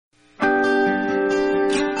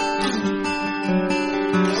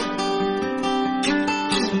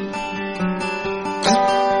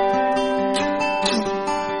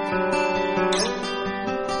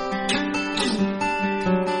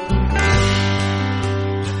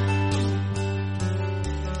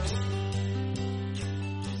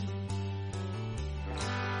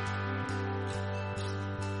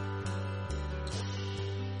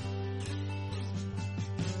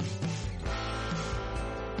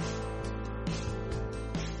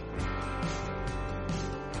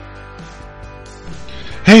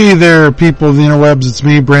Hey there, people of the interwebs. It's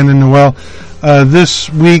me, Brandon Noel. This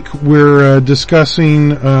week we're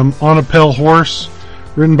discussing On a Pale Horse,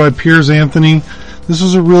 written by Piers Anthony. This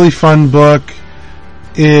is a really fun book.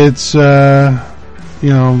 It's a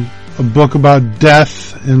book about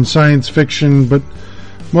death and science fiction, but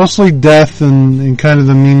mostly death and kind of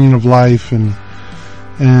the meaning of life. And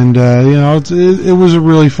it was a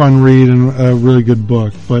really fun read and a really good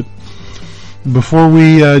book. But before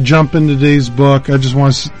we jump into today's book, I just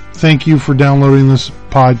want to thank you for downloading this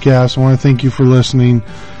podcast. I want to thank you for listening.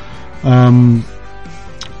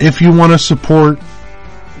 If you want to support,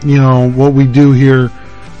 what we do here,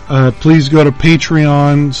 please go to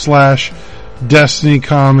Patreon/Destiny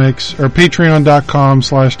Comics or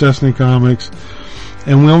Patreon.com/Destiny Comics.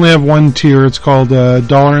 And we only have one tier. It's called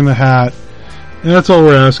 $1 in the Hat. And that's all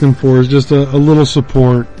we're asking for is just a little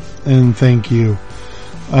support and thank you.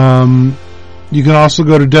 You can also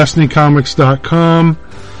go to DestinyComics.com.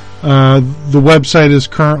 The website is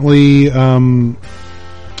currently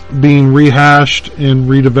being rehashed and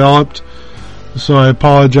redeveloped, so I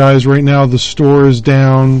apologize. Right now the store is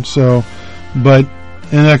down, but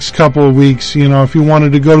in the next couple of weeks, if you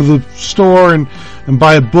wanted to go to the store and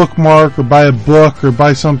buy a bookmark or buy a book or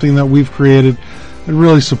buy something that we've created, it'd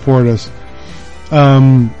really support us.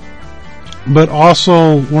 But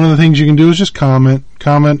also, one of the things you can do is just comment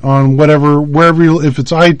on wherever if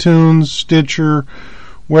it's iTunes, Stitcher,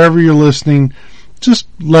 wherever you're listening, just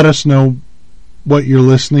let us know what you're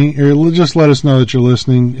listening, or just let us know that you're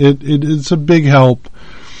listening. It's a big help,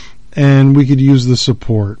 and we could use the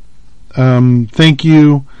support. Thank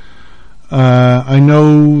you. I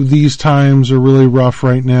know these times are really rough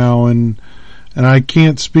right now, and I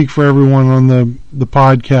can't speak for everyone on the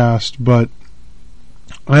podcast, but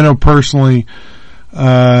I know personally,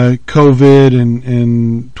 COVID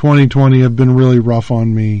and 2020 have been really rough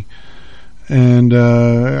on me. And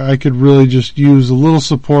I could really just use a little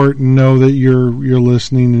support and know that you're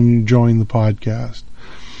listening and enjoying the podcast.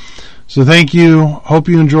 So thank you. Hope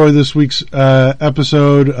you enjoy this week's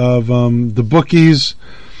episode of The Bookies,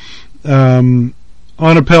 On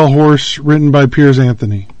a Pale Horse, written by Piers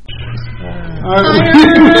Anthony.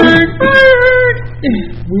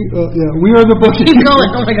 We are The Bookies. Keep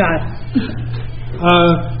going. Oh my God.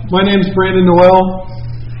 My name's Brandon Noel.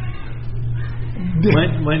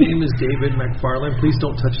 My name is David McFarland. Please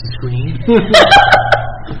don't touch the screen.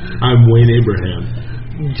 I'm Wayne Abraham.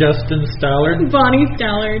 Justin Stallard. Bonnie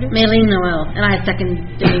Stallard. Maylene Noel. And I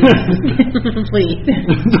second Dave. Please.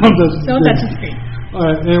 Don't touch the screen.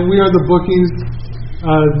 And we are The Bookies.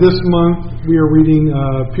 This month we are reading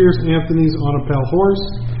Piers Anthony's On a Pale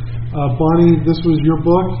Horse. Bonnie, this was your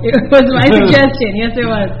book? It was my suggestion. Yes, it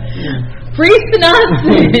was. Brief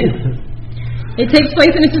synopsis. It takes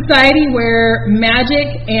place in a society where magic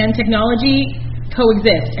and technology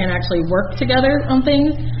coexist and actually work together on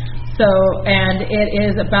things. And it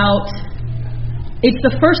is it's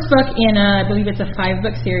the first book in I believe it's a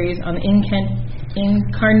 5-book series on the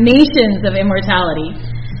incarnations of immortality.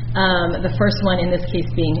 The first one in this case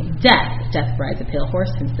being Death. Death rides a pale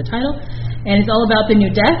horse, hence the title. And it's all about the new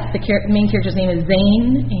Death. The main character's name is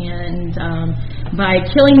Zane, and by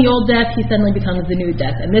killing the old Death, he suddenly becomes the new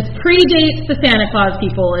Death. And this predates the Santa Claus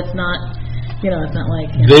people. It's not, it's not like...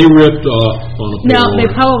 They ripped off On a Pale Horse. No, they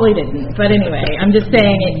probably didn't. But anyway, I'm just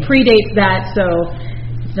saying it predates that, so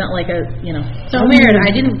it's not like a, So weird. I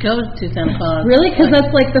didn't go to Santa Claus. Really? Because that's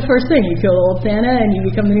like the first thing. You kill the old Santa and you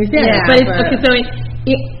become the new Santa. Yeah, but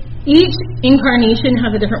each incarnation has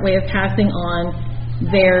a different way of passing on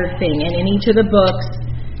their thing, and in each of the books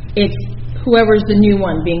it's whoever's the new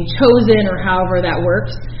one being chosen, or however that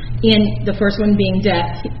works. In the first one being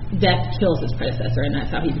Death kills his predecessor, and that's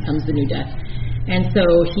how he becomes the new Death. And so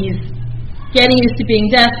he's getting used to being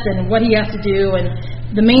Death and what he has to do, and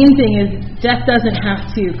the main thing is Death doesn't have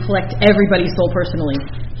to collect everybody's soul personally.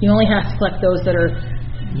 He only has to collect those that are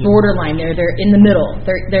borderline. They're in the middle.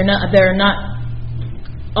 They're not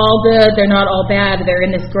all good, they're not all bad, they're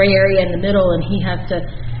in this gray area in the middle, and he has to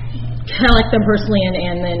collect them personally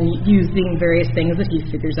and then using various things that he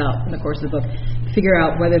figures out in the course of the book, figure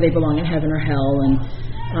out whether they belong in heaven or hell. And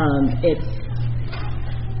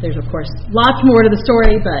there's of course lots more to the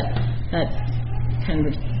story, but that's kind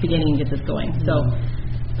of the beginning to get this going. So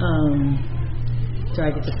do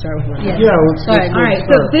I get to start with one? Yeah, let's all right,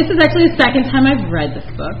 so this is actually the second time I've read this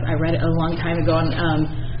book. I read it a long time ago, and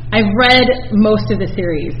I've read most of the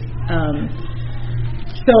series.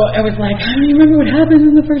 So I was like, I don't remember what happens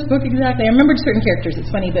in the first book exactly. I remembered certain characters.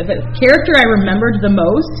 It's funny, but the character I remembered the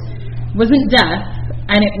most wasn't Death,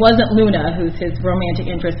 and it wasn't Luna, who's his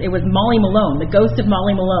romantic interest. It was Molly Malone, the ghost of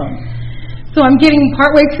Molly Malone. So I'm getting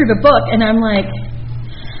partway through the book, and I'm like,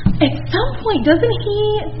 at some point, doesn't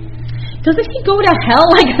he go to hell?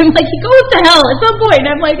 Like, I'm like, he goes to hell at some point. And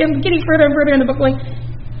I'm like, I'm getting further and further in the book. Like,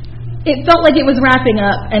 it felt like it was wrapping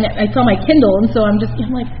up, and I saw my Kindle, and so I'm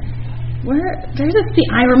like, there's a scene.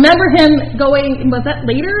 I remember him going, was that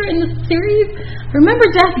later in the series? I remember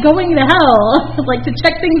Death going to hell, like to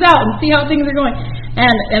check things out and see how things are going.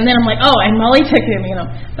 And then I'm like, oh, and Molly took him, you know.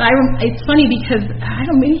 But it's funny because, I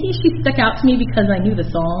don't know, maybe she stuck out to me because I knew the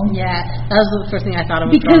song. Yeah, that was the first thing I thought of.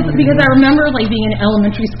 Because I remember like being in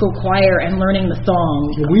elementary school choir and learning the song.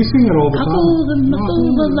 Well, we sing it all the time.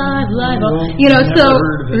 Alive, you know, so,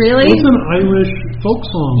 really? It's an Irish folk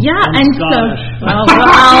song. Yeah, and Scottish. Well,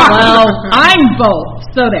 I'm both.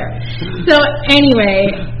 So there. So anyway,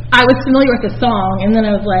 I was familiar with the song, and then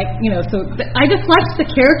I was like, you know, so I just liked the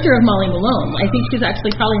character of Molly Malone. I think she's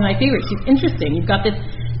actually probably my favorite. She's interesting. You've got this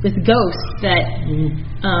ghost that, and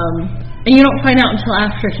you don't find out until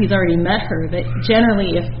after he's already met her, that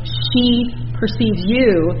generally if she perceives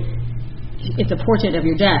you, it's a portent of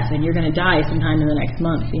your death, and you're going to die sometime in the next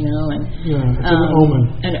month, you know. And it's an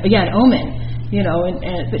omen. And an omen, you know.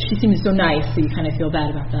 But she seems so nice, so you kind of feel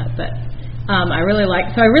bad about that. But I really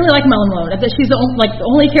like Molly Malone. She's the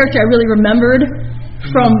only character I really remembered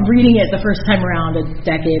from reading it the first time around a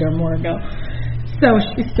decade or more ago. So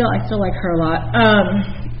I still like her a lot. I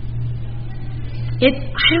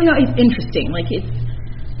don't know. It's interesting. Like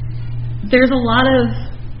there's a lot of,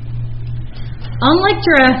 unlike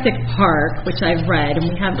Jurassic Park, which I've read,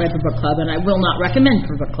 and we haven't read for book club, and I will not recommend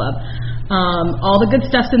for book club. All the good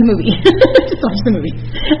stuff's in the movie. Just watch the movie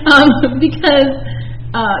because.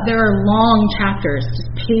 There are long chapters,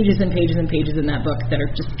 just pages and pages and pages in that book that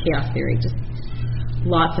are just chaos theory, just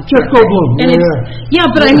lots of Jeff Goldblum. And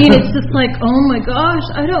but I mean, it's just like, oh my gosh,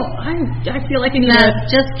 I feel like I need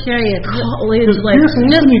just curious. College, like, Pierce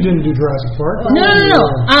Anthony didn't do Jurassic Park. No.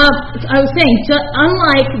 I was saying,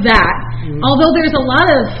 unlike that, although there's a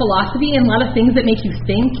lot of philosophy and a lot of things that make you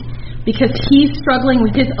think, because he's struggling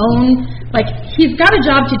with his own, like, he's got a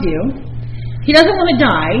job to do. He doesn't want to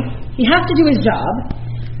die. He has to do his job,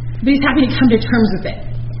 but he's happy to come to terms with it.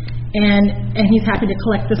 And he's happy to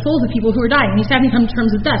collect the souls of people who are dying. And he's happy to come to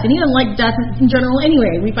terms with death. And he doesn't like death in general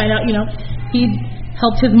anyway. We find out, you know, he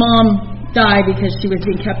helped his mom die because she was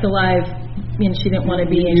being kept alive and she didn't want to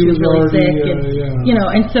be, and she was really sick. You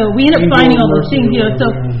know, and so we end up finding all those things, you know.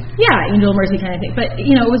 So, angel mercy kind of thing. But,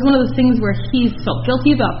 you know, it was one of those things where he felt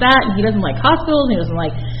guilty about that, and he doesn't like hospitals, and he doesn't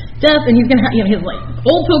like death, and he's going to have, you know, his, like,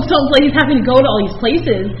 old folks' homes, like, he's having to go to all these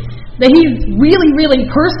places that he's really, really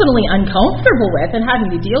personally uncomfortable with and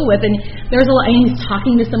having to deal with. And there's a lot, and he's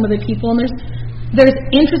talking to some of the people, and there's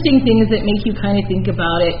interesting things that make you kind of think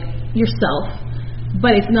about it yourself,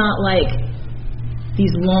 but it's not like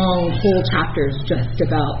these long whole chapters just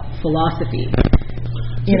about philosophy.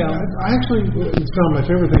 You know, I actually, it's not my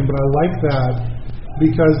favorite thing, but I like that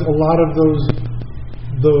because a lot of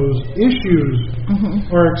those issues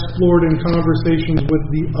are explored in conversations with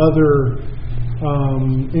the other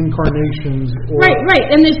incarnations. Right,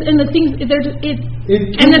 and the things the thing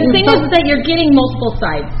is that you're getting multiple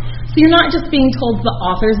sides. So you're not just being told the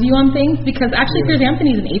author's view on things, because actually Piers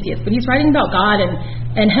Anthony's an atheist, but he's writing about God and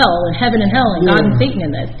hell and heaven and hell and God and Satan in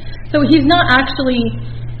this. So he's not actually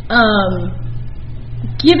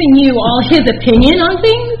giving you all his opinion on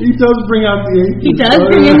things. He does bring out the atheist. He does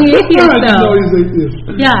bring in the atheist, though. I know he's atheist.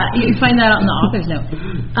 Yeah, you find that out in the author's note.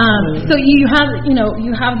 So you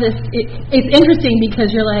have this. It's interesting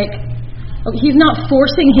because you're like, he's not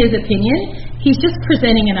forcing his opinion. He's just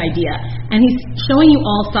presenting an idea, and he's showing you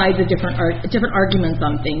all sides of different arguments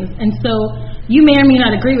on things. And so you may or may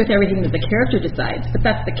not agree with everything that the character decides, but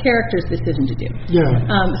that's the character's decision to do. Yeah.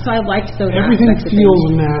 So I liked those. Everything feels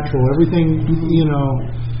natural. Everything, you know,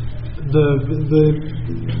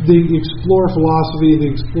 they explore philosophy,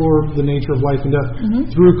 they explore the nature of life and death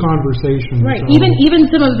through conversation. Right. So.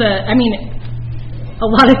 Even some of the, I mean, a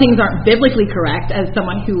lot of things aren't biblically correct, as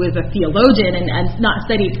someone who is a theologian and not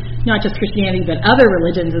studied not just Christianity but other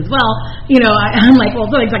religions as well. You know, I'm like, well,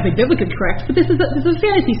 it's not exactly biblically correct, but this is a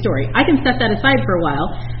fantasy story. I can set that aside for a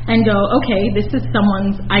while and go, okay, this is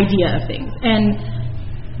someone's idea of things. And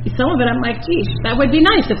some of it, I'm like, geez, that would be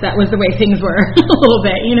nice if that was the way things were a little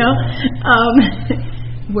bit, you know,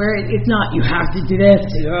 where it's not, you have to do this,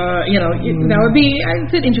 you know, that would be,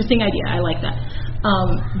 it's an interesting idea. I like that.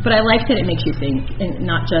 But I like that it makes you think, and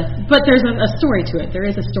not just. But there's a story to it. There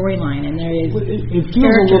is a storyline, and there is. It feels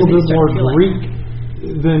a little bit more Greek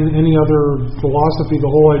than any other philosophy. The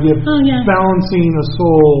whole idea of balancing a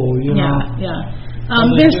soul, you know. Yeah.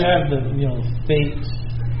 There's have the fate.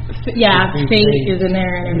 Fate is in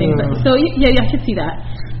there and everything. But, so I could see that.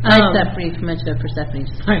 I like that brief mention of Persephone.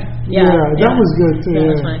 Yeah, that was good too. Yeah,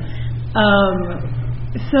 that's funny.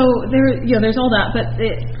 So there's all that, but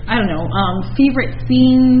I don't know. Favorite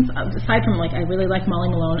scenes aside from I really like Molly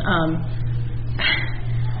Malone.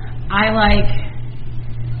 I like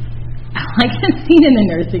a scene in the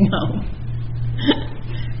nursing home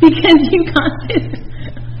because you got this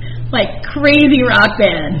crazy rock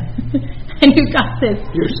band. And you've got this.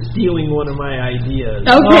 You're stealing one of my ideas.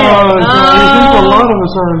 Okay. I think a lot of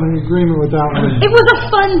us are in agreement with that one. It was a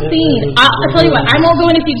fun scene. I'll tell you what. I won't go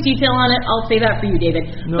into huge detail on it. I'll say that for you,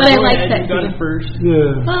 David. No, but I liked that you got scene. it first.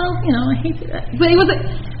 Yeah. Well, I hate that. But it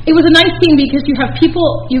was a nice scene because you have people.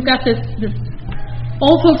 You've got this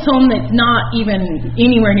old folks home that's not even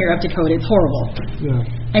anywhere near up to code. It's horrible. Yeah.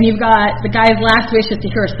 And you've got the guy's last wish is to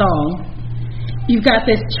hear a song. You've got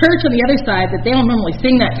this church on the other side that they don't normally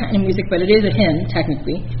sing that kind of music, but it is a hymn,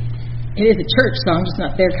 technically. It is a church song, just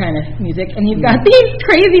not their kind of music. And you've got these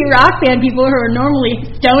crazy rock band people who are normally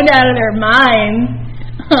stoned out of their minds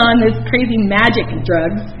on this crazy magic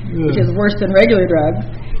drugs, which is worse than regular drugs.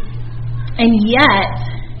 And yet,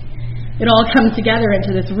 it all comes together into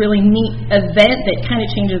this really neat event that kind of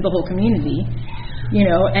changes the whole community. In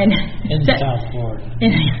South Florida.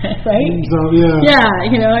 Right? So, yeah.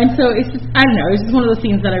 And so it's just, I don't know, it was just one of those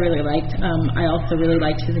scenes that I really liked. I also really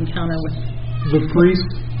liked his encounter with... The priest?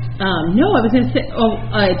 No, I was going to say,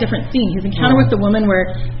 a different scene. His encounter with the woman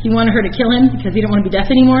where he wanted her to kill him because he didn't want to be deaf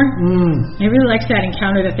anymore. I really liked that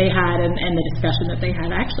encounter that they had and the discussion that they had.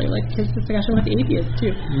 I actually liked his discussion with the atheist,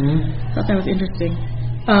 too. Thought that was interesting.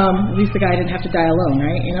 At least the guy didn't have to die alone,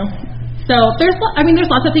 right? So there's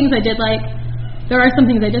lots of things I did like. There are some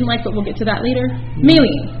things I didn't like, but we'll get to that later.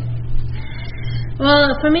 Maylene.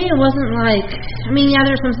 Well, for me, it wasn't there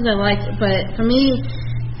were some things I liked, but for me,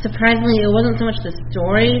 surprisingly, it wasn't so much the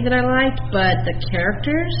story that I liked, but the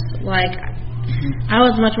characters. I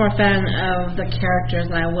was much more a fan of the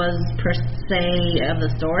characters than I was, per se, of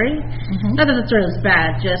the story. Not that the story was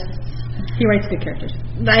bad, just... He writes good characters.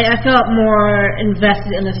 I felt more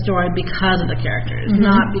invested in the story because of the characters,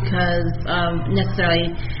 not because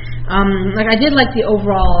necessarily... I did like the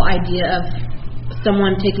overall idea of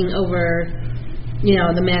someone taking over,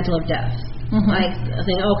 the mantle of death. I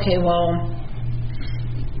think, okay, well,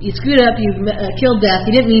 you screwed up, you killed death.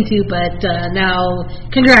 You didn't mean to, but now,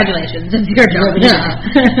 congratulations, it's your job.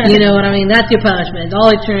 You know what I mean? That's your punishment. All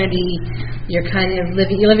eternity, you're kind of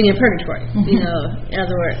living in purgatory. In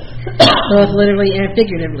other words, both literally and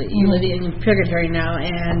figuratively, you're living in purgatory now.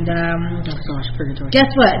 And purgatory.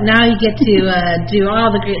 Guess what? Now you get to do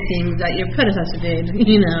all the great things that your predecessor did.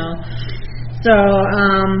 So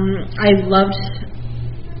I loved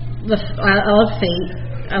Fate.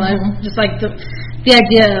 I loved just the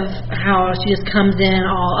idea of how she just comes in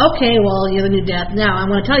all, okay, well, you're the new death. Now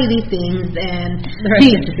I'm going to tell you these things, and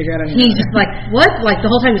he's just like, what? The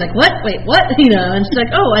whole time he's like, what? Wait, what? And she's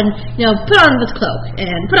like, oh, and put on this cloak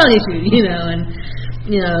and put on these shoes, and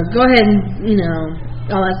go ahead and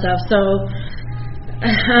all that stuff. So,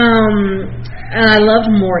 and I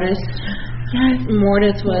loved Mortis. Yes,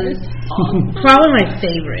 Mortis was probably my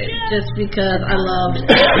favorite, just because I loved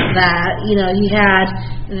that. He had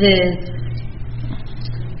this.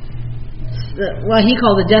 What he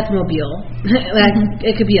called the Deathmobile.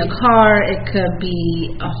 It could be a car, it could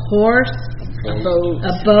be a horse,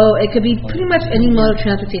 a boat. It could be pretty much any mode of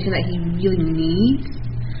transportation that he really needs.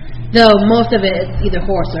 Though most of it is either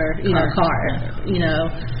horse or car.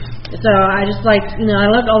 So I just liked, I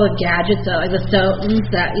loved all the gadgets, like the stones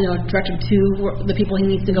that direct him to the people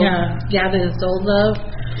he needs to go gather the souls of.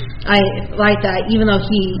 I like that even though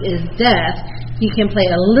he is death, he can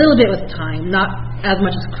play a little bit with time, not as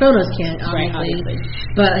much as Kronos can, obviously.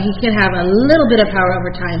 But he can have a little bit of power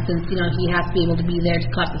over time since, he has to be able to be there to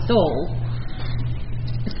collect the souls.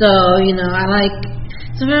 So,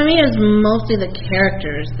 so for me it was mostly the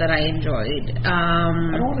characters that I enjoyed.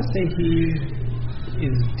 I don't want to say he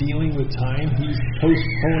is dealing with time, he's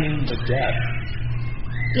postponing the death.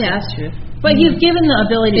 Yeah, that's true. But he's given the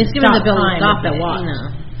ability to stop that watch.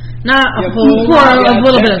 Not a for a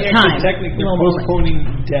little bit of time. Technically postponing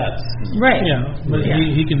deaths. Right. Yeah, but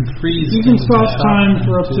he can freeze. You can stop time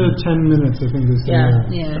for up to 10 minutes, I think they say.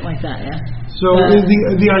 Something like that, So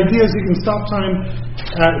the idea is he can stop time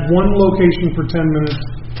at one location for 10 minutes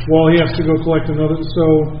while he has to go collect another. So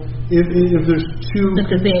if there's two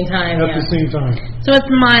at the same time. The same time. So it's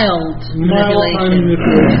mild time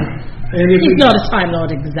manipulation. And if he's not a time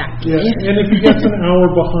lord exactly. Yeah, and if he gets an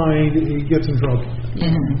hour behind, he gets in trouble.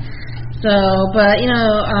 So, but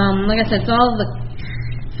like I said, it's all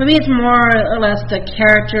for me, it's more or less the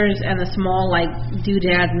characters and the small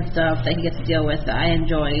doodads and stuff that he gets to deal with that I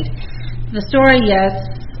enjoyed. The story, yes,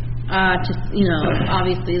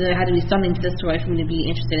 Obviously there had to be something to the story for me to be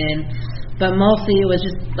interested in. But mostly it was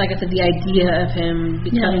just, like I said, the idea of him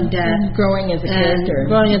becoming death. Growing as a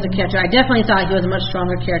character. I definitely thought he was a much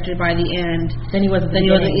stronger character by the end. Than he was at the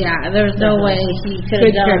beginning. Yeah, there was no way he could have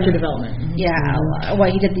done character development. Yeah, what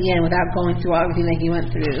he did at the end without going through everything that he went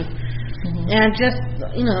through. And just,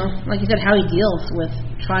 like you said, how he deals with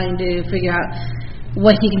trying to figure out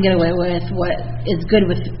what he can get away with, what is good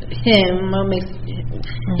with him, what makes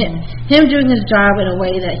him doing his job in a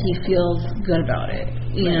way that he feels good about it.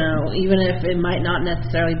 Even if it might not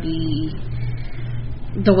necessarily be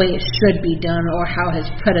the way it should be done or how his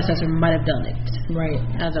predecessor might have done it. Right.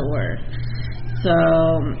 As it were. So,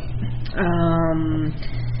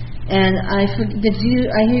 and I hear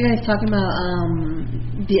you guys talking about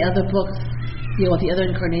the other books deal with the other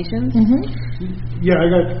incarnations? Yeah, I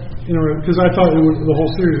got, because I thought the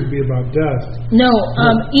whole series would be about death. No,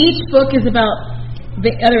 each book is about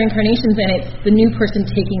the other incarnations, and it's the new person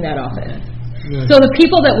taking that office. Yeah. So the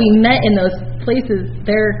people that we met in those places,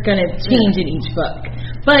 they're going to change in each book.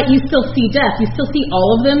 But you still see death. You still see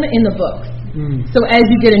all of them in the books. So as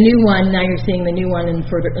you get a new one, now you're seeing the new one in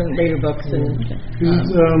later books. And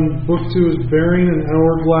book 2 is Bearing an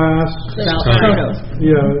Hourglass. About Chronos.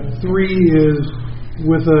 Yeah, 3 is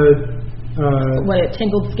with a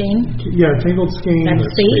Tangled Skein? Yeah, Tangled Skein. That's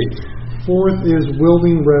Fate. 4th is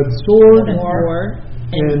Wielding Red Sword. War.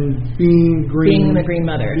 And Being Green. Being the Green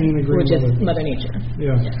Mother, which is Mother Nature.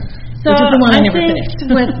 Yeah. So which is the one I never think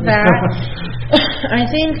finished. With that, I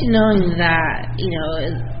think knowing that, it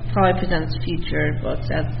probably presents future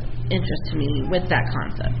books as interest to me with that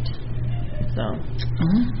concept. So,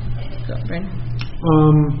 go, Brandon.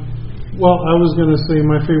 Well, I was going to say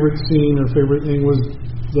my favorite scene or favorite thing was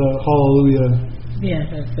the Hallelujah. Yeah,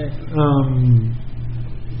 that's the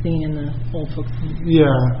scene in the old folks.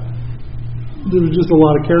 Yeah. There was just a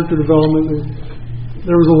lot of character development.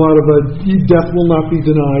 There was a lot of death will not be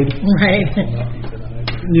denied. Right.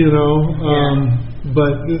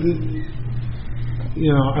 But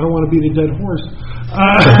I don't want to beat a dead horse.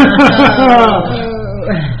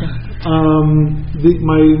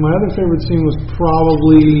 My other favorite scene was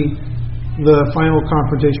probably the final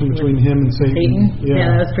confrontation between him and Satan.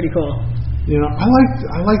 Yeah, that was pretty cool. I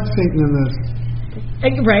liked Satan in this.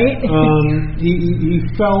 Right. He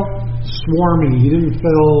felt swarmy. He didn't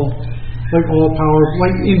feel like all power.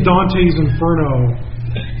 Like in Dante's Inferno,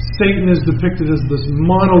 Satan is depicted as this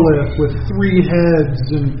monolith with 3 heads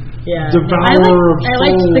and devourer of souls. I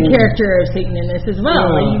liked the character of Satan in this as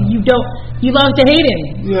well. Yeah. You love to hate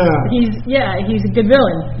him. Yeah. He's a good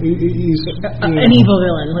villain. He's an evil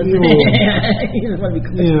villain. He doesn't want to be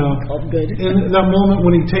called good. And that moment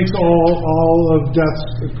when he takes all of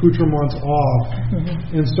Death's accoutrements off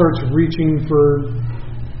and starts reaching for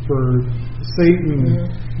Satan,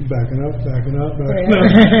 backing up. And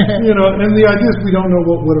the idea is we don't know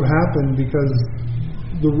what would have happened because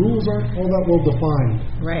the rules aren't all that well defined.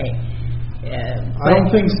 Right. Yeah, I don't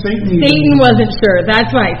think Satan wasn't sure. That's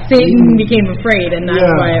why Satan became afraid, and that's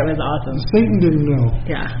why it was awesome. Satan didn't know.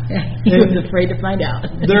 Yeah, he was afraid to find out.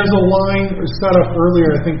 There's a line set up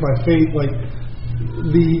earlier, I think, by Fate, like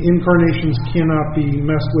the incarnations cannot be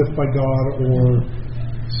messed with by God or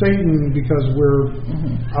Satan because we're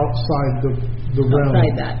outside the realm.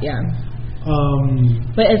 Outside that, yeah.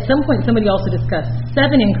 But at some point, somebody also discussed 7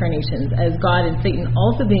 incarnations as God and Satan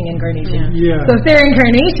also being incarnations. Yeah. So if they're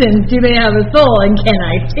incarnations, do they have a soul, and can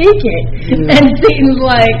I take it? Yeah. And Satan's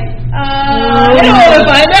like, I don't want to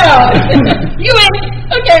find out. You win.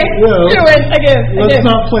 Okay. You win. I guess. Let's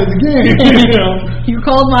not play the game. You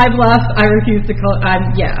called my bluff. I refuse to call.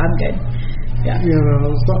 I'm good. Yeah.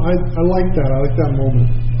 So I like that. I like that moment.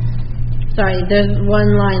 Sorry, there's one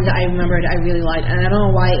line that I remembered I really liked, and I don't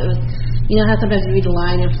know why it was. How sometimes you read a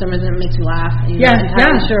line and for some reason it makes you laugh and you're not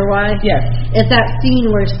entirely sure why? Yes. It's that scene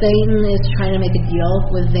where Satan is trying to make a deal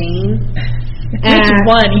with Zane. Which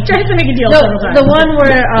one? He tries to make a deal several times. The one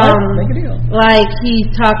where, make a deal. like, he's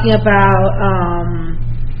talking about,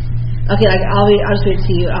 I'll just read it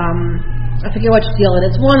to you. I forget which deal it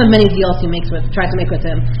is. One of the many deals he tries to make with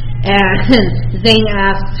him. And Zane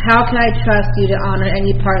asks, how can I trust you to honor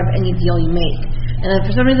any part of any deal you make? And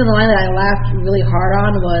for some reason the line that I laughed really hard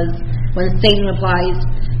on was when Satan replies,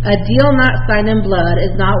 a deal not signed in blood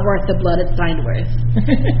is not worth the blood it's signed with.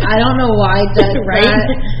 I don't know why that,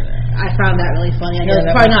 right? I found that really funny. I know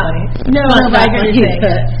it's probably not funny. No, I get you.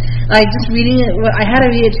 Like just reading it, I had to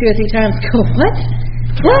read it 2 or 3 times. Go, what?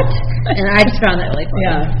 And I just found that really funny.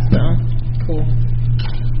 Yeah. So cool.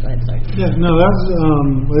 Go ahead, sorry. Yeah. No, that's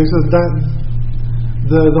like I said that.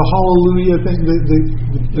 The Hallelujah thing.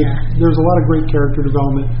 There's a lot of great character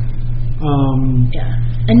development.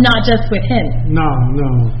 Yeah, and not just with him. No.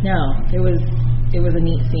 No, it was a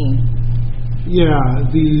neat scene. Yeah.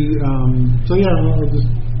 So yeah, I'll just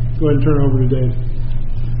go ahead and turn it over to Dave.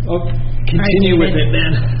 Oh, continue with it,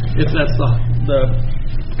 man. If that's the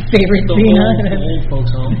Favorite the scene. old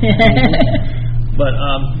folks home. But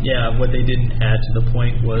yeah, what they didn't add to the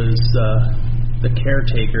point was the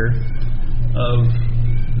caretaker of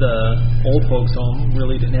the old folks home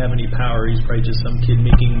really didn't have any power. He's probably just some kid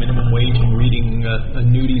making minimum wage and reading a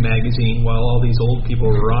nudie magazine while all these old people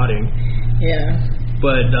were rotting. Yeah.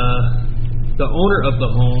 But the owner of the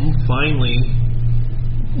home finally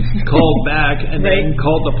called back and then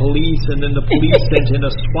called the police, and then the police sent in a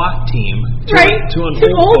SWAT team to an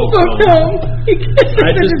old folks home. Because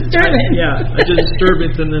of the disturbance. A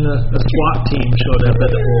disturbance, and then a SWAT team showed up at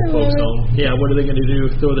the old folks home. Yeah, what are they going to do?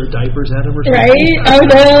 Throw their diapers at them or something? Right? Oh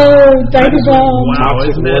no, diaper bomb. Wow,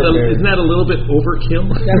 isn't that a little bit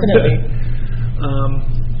overkill? Definitely.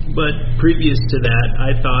 But previous to that,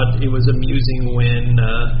 I thought it was amusing when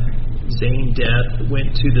Zane Death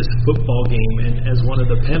went to this football game, and as one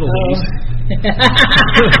of the penalties,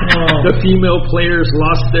 the female players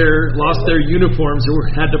lost their uniforms and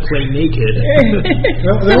had to play naked.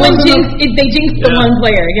 They jinxed the one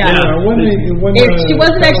player. If she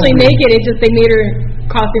wasn't actually naked, they made her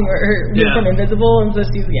costume or her uniform invisible, and so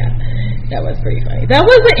that was pretty funny. That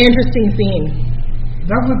was an interesting scene.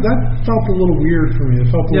 That felt a little weird for me. It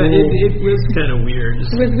felt it was kind of weird.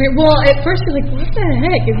 It was weird. Well, at first you're like, what the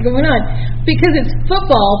heck is going on? Because it's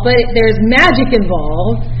football, but there's magic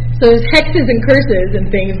involved. So there's hexes and curses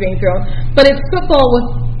and things being thrown. But it's football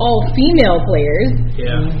with all female players.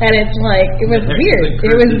 Yeah. And it's like, it was weird.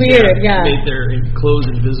 It was weird, yeah. Made their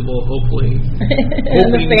clothes invisible, hopefully.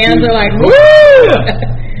 And the fans are like, woo!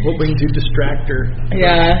 Hoping to distract her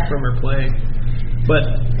from her play. But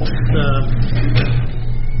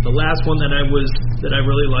the last one that I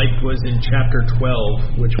really liked was in chapter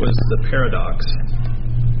 12, which was the paradox.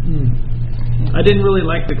 I didn't really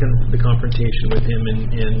like the confrontation with him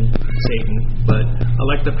and Satan, but I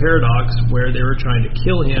liked the paradox where they were trying to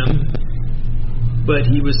kill him, but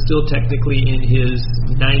he was still technically in his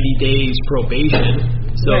 90 days probation.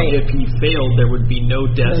 So if he failed, there would be no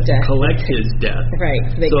death to collect his death. Right.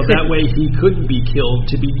 So that way he couldn't be killed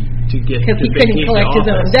to get because he couldn't collect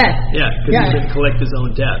his own death. Yeah, because he couldn't collect his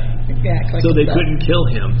own death. Yeah, so they couldn't kill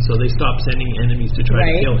him. So they stopped sending enemies to try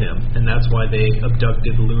to kill him, and that's why they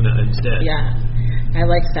abducted Luna instead. Yeah, I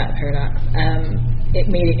liked that paradox.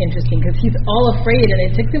 It made it interesting because he's all afraid, and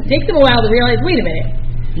it takes him a while to realize. Wait a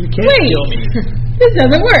minute. You can't kill me. This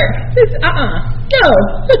doesn't work. No.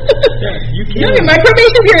 You can't. You're in my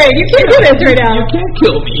probation period. You can't do this right now. You can't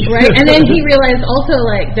kill me. Right? And then he realized also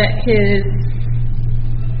that his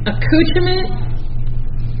accoutrements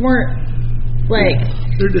weren't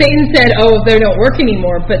Satan said, they don't work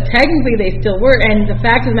anymore, but technically they still work. And the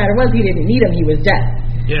fact of the matter was, he didn't need them. He was dead.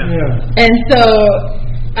 Yeah. And so.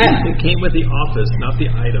 It came with the office, not the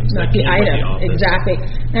items. Not the items, exactly.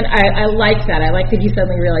 And I like that. I like that he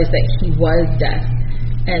suddenly realized that he was death.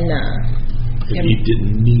 And he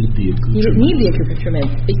didn't need the accoutrements. He didn't need the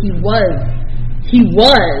accoutrements. He was.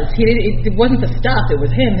 It wasn't the stuff. It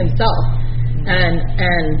was him himself.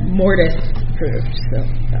 And Mortis proved. So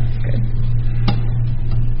that's good.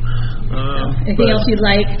 Anything else you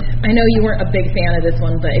liked? I know you weren't a big fan of this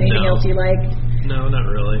one, but anything else you liked? No, not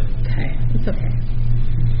really. Okay, it's okay.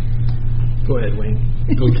 Go ahead, Wayne.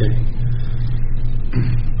 Okay.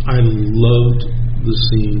 I loved the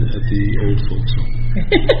scene at the old folks' home.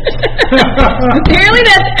 Apparently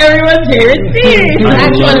that's everyone's favorite scene.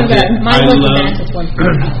 That's one of them. Mine was the fastest one.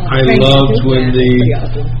 I loved when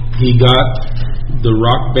he got the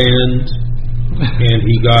rock band and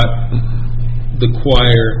he got the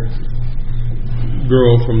choir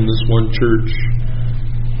girl from this one church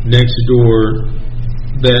next door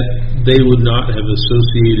that they would not have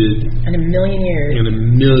associated in a million years.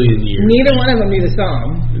 Neither one of them knew the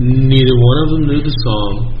song. Neither one of them knew the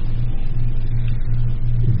song,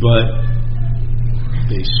 but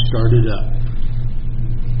they started up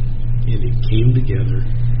and it came together,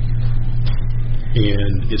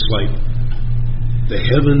 and it's like the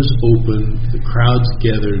heavens opened, the crowds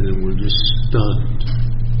gathered, and were just stunned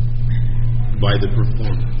by the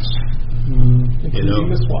performance.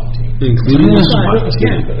 Including the SWAT team.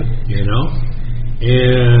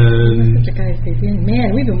 And the guy says,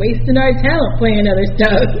 man, we've been wasting our talent playing other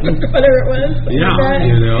stuff, whatever it was.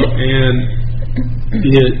 And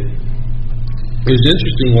it is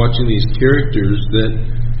interesting watching these characters that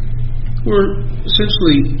were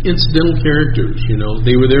essentially incidental characters.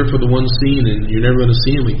 They were there for the one scene, and you're never going to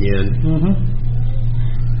see them again.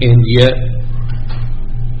 And yet,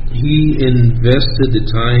 he invested the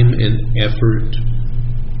time and effort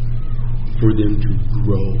for them to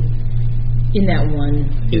grow In that one.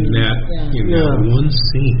 in that Yeah. one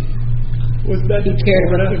scene. Was that He cared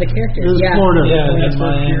about the characters. It was Yeah. Florida. Yeah, that's where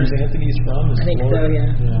Miami. Piers Anthony's from. Is I think so, Florida.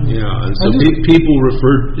 yeah. Yeah, and so people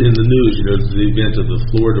referred in the news, to the event of the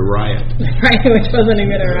Florida riot. Right, which wasn't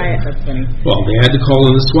even a riot. That's funny. Well, they had to call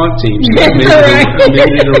in the SWAT team, so That's made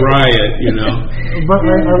right. it a riot, But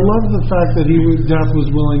I love the fact that Death was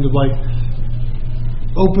willing to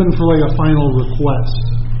open for a final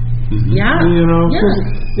request. Yeah. 'Cause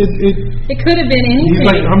It could have been anything. he's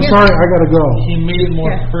like, I'm Yeah. sorry, I gotta go. He made it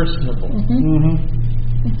more Yeah. personable.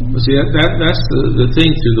 Mm-hmm. Well, see, that's the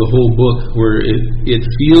thing through the whole book, where it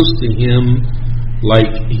feels to him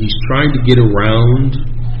like he's trying to get around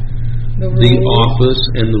the office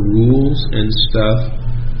and the rules and stuff,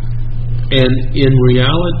 and in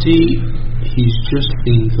reality, he's just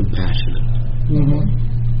being compassionate. Mm-hmm.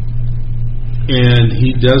 And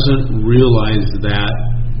he doesn't realize that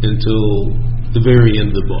until the very end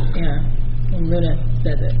of the book. Yeah. And Luna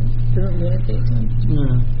says it. Doesn't Luna say it to him?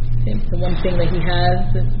 Yeah. I think the one thing that he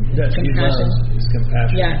has is That he compassion. loves is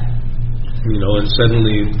compassion. Yeah. And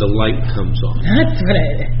suddenly the light comes on. That's what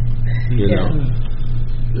it is.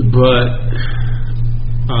 But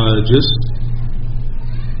just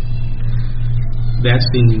that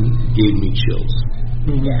scene gave me chills.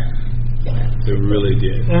 Yeah. It really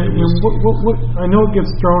did. And It was, what I know it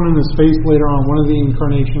gets thrown in his face later on. One of the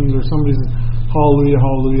incarnations, or somebody says, "Hallelujah,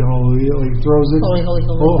 hallelujah, hallelujah," throws it. Holy, holy,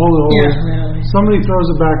 holy. Holy, holy. Yeah. Somebody throws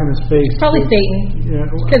it back in his face. Probably Satan. Yeah.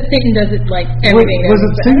 Because Satan does it Wait, everything. was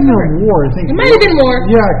it Satan or War? I think It might have been War.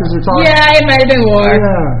 Yeah, because they're talking. Yeah, it might have been War.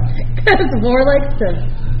 Yeah. Because War likes to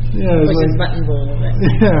Yeah. push It's his buttons a little bit.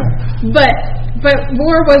 yeah. But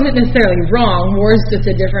War wasn't necessarily wrong. War's just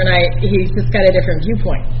a different. He's just got a different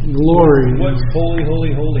viewpoint. Glory. What's holy,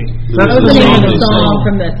 holy, holy? That's That was the name of the song. song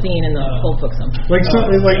from the scene in the whole book. Song. Like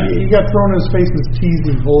he got thrown in his face and teased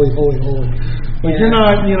him, holy, holy, holy. Like Yeah. you're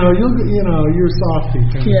not, you're a softy. kind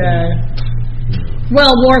of thing. Yeah. Well,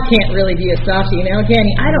 War can't really be a softie, can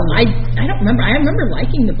he? I don't remember. I remember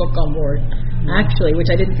liking the book on War, actually, which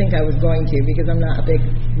I didn't think I was going to because I'm not a big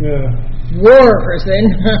Yeah. war person.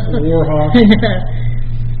 War hawk.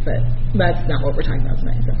 But that's not what we're talking about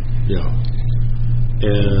tonight. So. yeah.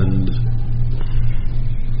 And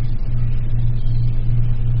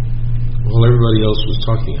while everybody else was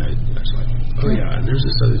talking, I was like, oh yeah, and there's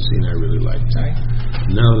this other scene I really liked. Sorry,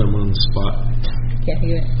 Now that I'm on the spot. can't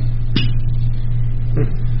think of it.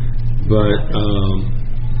 But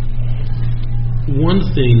one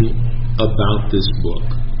thing about this book,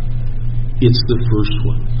 it's the first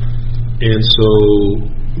one. And so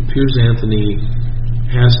Piers Anthony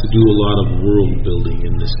has to do a lot of world building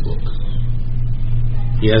in this book.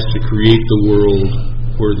 He has to create the world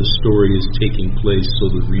where the story is taking place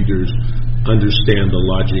so the readers understand the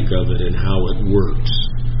logic of it and how it works.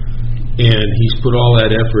 And he's put all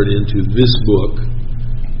that effort into this book,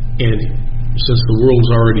 and since the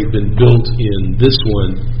world's already been built in this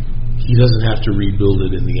one, he doesn't have to rebuild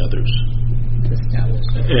it in the others.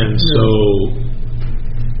 And so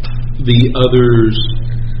the others,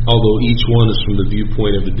 although each one is from the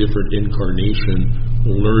viewpoint of a different incarnation,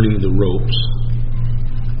 learning the ropes,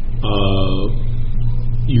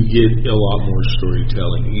 you get a lot more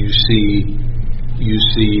storytelling. You see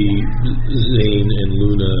Zane and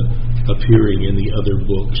Luna appearing in the other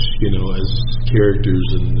books, as characters,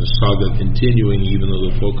 and the saga continuing, even though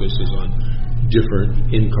the focus is on different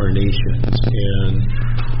incarnations, and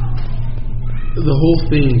the whole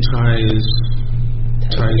thing ties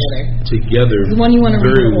together. The one you want to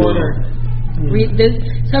read very in order. well. Read this.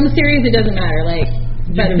 Some series it doesn't matter.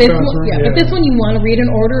 But can this bounce one, around, but this one you want to read in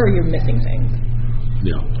order, or you're missing things.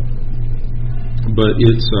 Yeah, but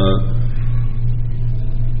it's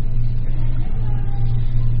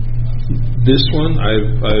this one.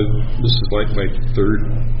 This is like my third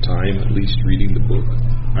time at least reading the book.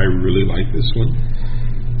 I really like this one.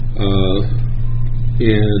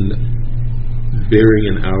 And Bearing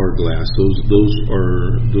an Hourglass.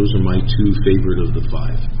 Those are my two favorite of the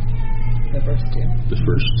five. The first two. The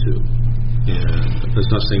first two. And that's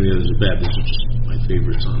not saying the others are bad. These are just my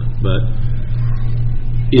favorites on it. But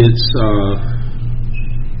it's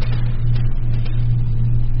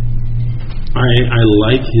I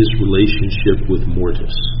like his relationship with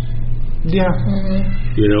Mortis. Yeah.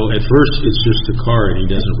 At first it's just a car and he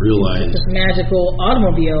doesn't realize. This magical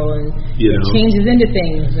automobile, and You it know. changes into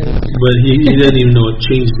things. And But he doesn't even know it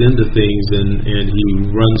changed into things, and he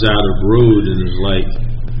runs out of road and is like,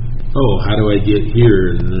 oh, how do I get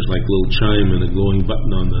here? And there's like a little chime and a glowing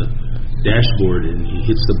button on the dashboard, and he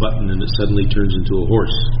hits the button, and it suddenly turns into a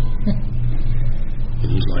horse. And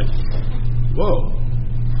he's like, "Whoa,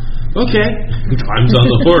 okay." He climbs on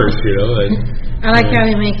the horse, And I like how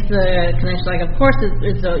he makes the connection. Like, of course,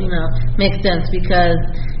 it's makes sense because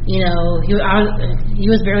he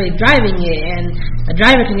was barely driving it, and a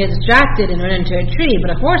driver can get distracted and run into a tree, but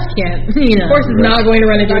a horse can't. A horse is not going to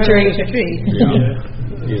run into a tree.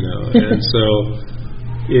 And so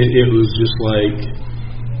it was just like,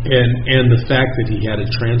 and the fact that he had a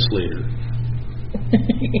translator.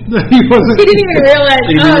 He didn't even realize.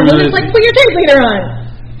 We'll just put your translator on.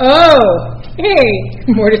 Oh, hey,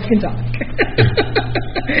 Mortis can talk.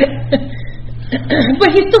 But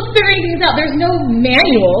he's still figuring things out. There's no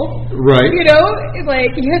manual. Right. It's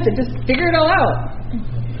like you have to just figure it all out.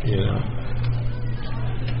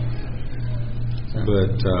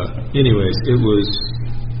 But anyways, it was,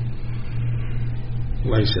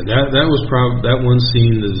 like I said, that was probably, that one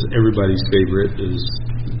scene is everybody's favorite, is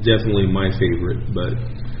definitely my favorite. But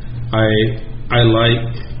I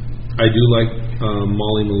do like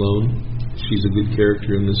Molly Malone. She's a good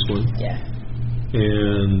character in this one. Yeah.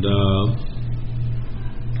 And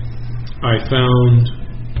I found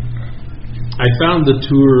the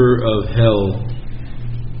tour of hell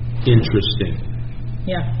interesting.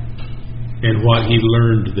 Yeah. And what he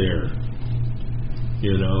learned there,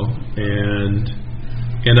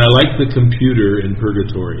 and I like the computer in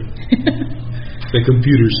Purgatory, the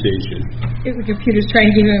computer station. The computer's trying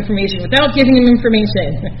to give you information without giving him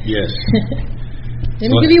information. Yes. Let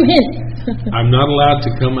me give you hints. I'm not allowed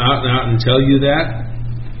to come out and tell you that.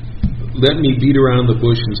 Let me beat around the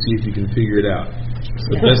bush and see if you can figure it out.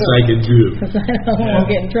 The best I can do. I don't want to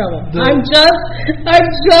get in trouble. I'm just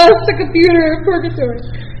a computer in Purgatory.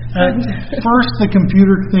 At first, the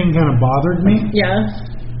computer thing kind of bothered me. Yeah.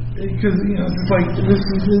 Because it's like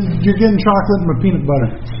you're getting chocolate and my peanut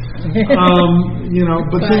butter.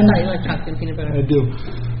 But then I thought you liked chocolate and peanut butter. I do.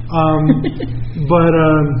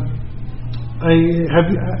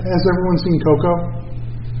 Has everyone seen Coco?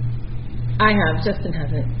 I have. Justin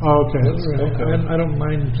hasn't. Oh, okay. I don't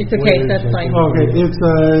mind. It's okay. That's fine. Okay, it's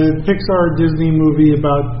a Pixar Disney movie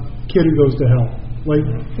about kid who goes to hell.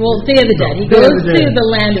 Day of the Dead. He goes to the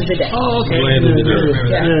land of the dead. Oh, okay. Land of the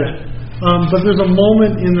Dead. Yeah. But there's a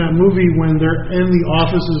moment in that movie when they're in the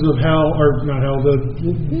offices of hell, or not hell, the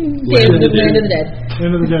land of the dead.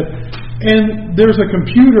 Land of the Dead. And there's a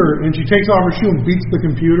computer, and she takes off her shoe and beats the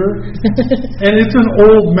computer. And it's an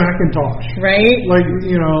old Macintosh. Right?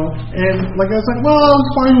 And I was like, well, I'm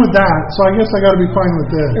fine with that, so I guess I got to be fine with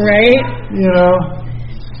this. Right?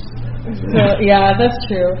 So, yeah, that's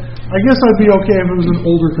true. I guess I'd be okay if it was an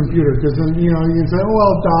older computer, because then, you can say, oh,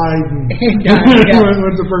 well, it died. And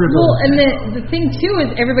went to purgatory. Well, and the thing, too, is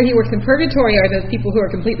everybody who works in purgatory are those people who are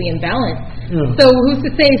completely imbalanced. Yeah. So who's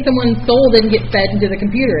to say someone's soul didn't get fed into the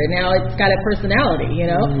computer, and now it's got a personality,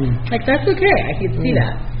 That's okay. I can see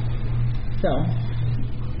that. So,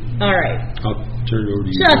 all right. I'll turn it over to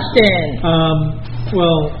you. Justin.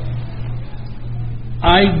 Well,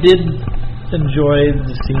 I did enjoy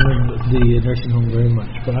the scene of the nursing home very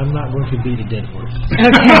much, but I'm not going to beat a dead horse.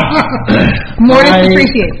 Okay. Mortis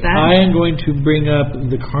appreciates that. I am going to bring up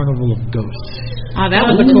the Carnival of Ghosts. Oh, that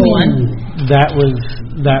was a cool one.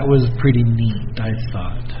 That was pretty neat, I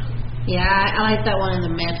thought. Yeah, I like that one in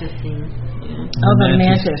the mantis scene. Oh, the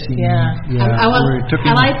mantis, yeah. I like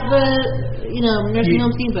the nursing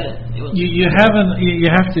home scene, but you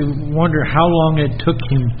have to wonder how long it took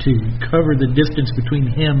him to cover the distance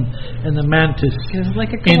between him and the mantis, it was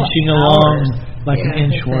like inching along like an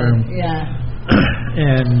inchworm. Yeah.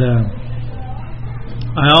 And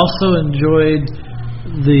I also enjoyed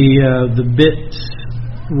the bits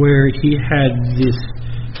where he had this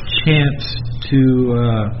chance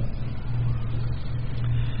to.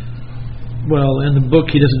 Well, in the book,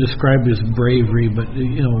 he doesn't describe his bravery, but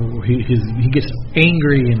he gets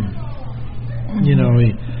angry and he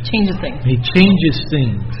changes things. He changes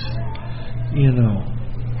things,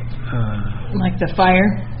 like the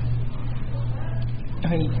fire.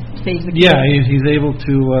 Or he saves the kid. Yeah, he's able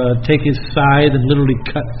to take his scythe and literally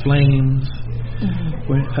cut flames,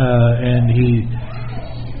 and he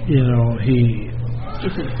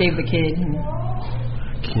save the kid.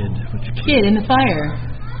 Kid in the fire.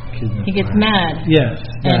 He gets mad. Yes.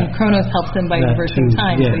 And Kronos helps him by reversing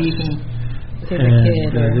time, so you can save the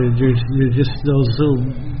kid. There's just those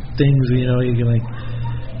little things, you can I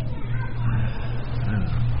don't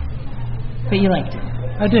know. But you liked it.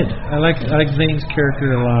 I did. I liked Zane's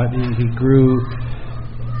character a lot. He grew,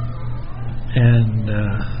 and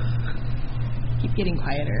keep getting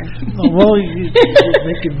quieter. you're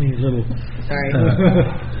making me a little. Sorry.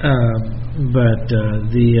 But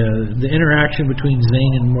the interaction between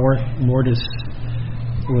Zane and Mortis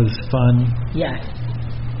was fun. Yes.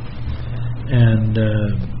 And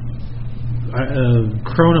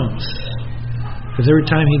Kronos, because every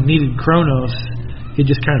time he needed Kronos, he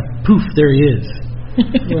just kind of poof, there he is.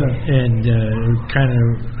 And kind of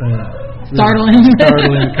startling. Kind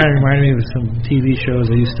of reminded me of some TV shows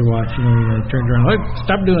I used to watch. You know, turned around, like,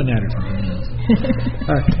 stop doing that or something.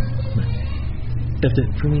 That's it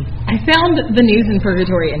for me. I found the news in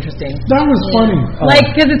Purgatory interesting. That was funny.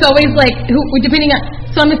 Like, because it's always like, depending on.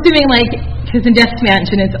 So I'm assuming because in Death's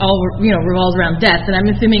Mansion it's all revolves around death, and I'm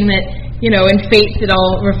assuming that in Fates it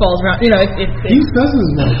all revolves around he says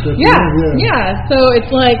as much. Yeah. So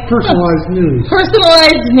it's like personalized news.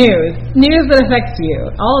 Personalized news that affects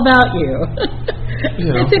you, all about you.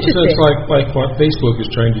 It's interesting. So it's like what Facebook is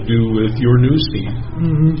trying to do with your news feed.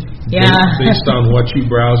 Mm-hmm. Yeah. Based on what you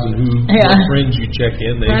browse and what friends you check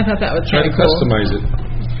in, they I thought that was try to cool. customize it.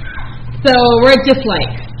 So we're at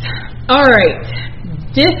dislikes. All right,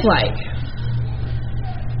 dislike.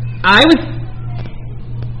 I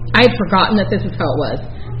had forgotten that this is how it was.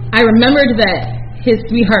 I remembered that his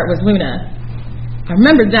sweetheart was Luna. I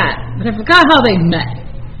remembered that, but I forgot how they met.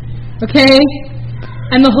 Okay?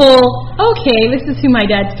 And the whole, this is who my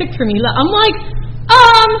dad's picked for me. I'm like,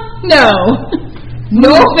 no.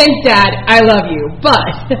 No offense, Dad. I love you.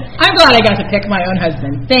 But I'm glad I got to pick my own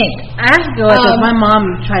husband. Thanks. I have to go with my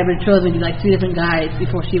mom tried to chose me like 3 different guys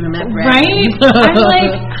before she even met Brad. Right?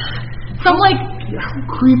 I'm like, how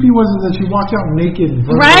creepy was it that she walked out naked?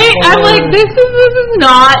 Right? I'm like, this is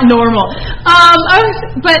not normal.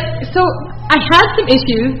 So I had some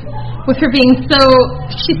issues with her being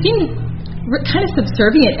she seemed kind of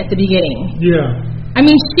subservient at the beginning. Yeah. I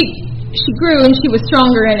mean, she grew and she was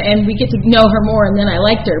stronger and we get to know her more and then I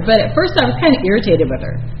liked her. But at first I was kind of irritated with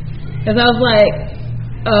her. Because I was like,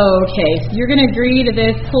 okay, so you're going to agree to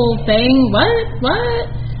this whole thing?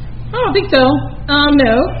 What? I don't think so.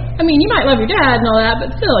 No. I mean, you might love your dad and all that,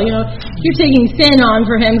 but still, you're taking sin on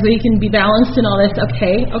for him so he can be balanced and all this.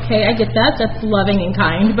 Okay, I get that. That's loving and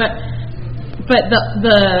kind. But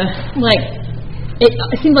it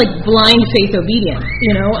seemed like blind faith obedience,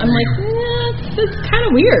 I'm like, that's kind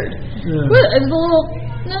of weird. Yeah. Well, it's a little,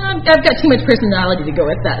 I've got too much personality to go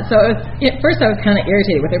with that. So at first I was kind of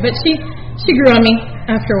irritated with her, but she grew on me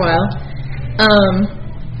after a while.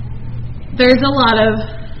 There's a lot of,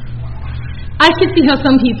 I could see how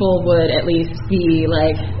some people would at least be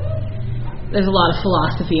like, there's a lot of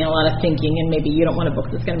philosophy and a lot of thinking, and maybe you don't want a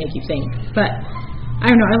book that's going to make you think. But I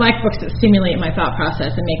don't know, I like books that stimulate my thought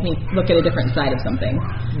process and make me look at a different side of something.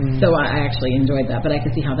 So I actually enjoyed that, but I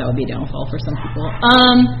could see how that would be a downfall for some people.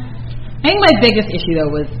 I think my biggest issue,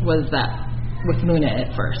 though, was that with Luna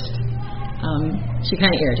at first. She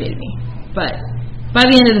kind of irritated me. But by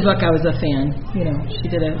the end of the book, I was a fan. She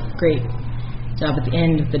did a great job at the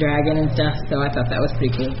end with the dragon and stuff, so I thought that was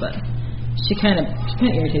pretty cool. But she kind of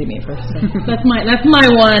irritated me at first. So that's my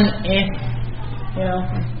one.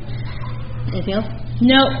 Anything else?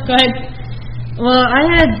 No, go ahead. Well, I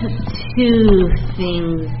had 2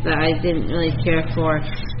 things that I didn't really care for.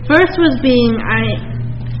 First was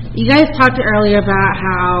you guys talked earlier about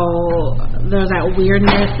how there was that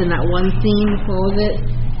weirdness in that one scene. What was it?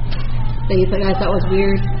 That you guys thought was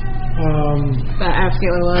weird? But I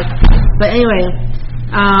forget what it was. But anyway,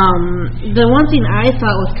 the one thing I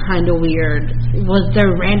thought was kind of weird was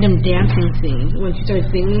their random dancing scene when she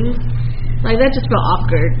started singing. Like, that just felt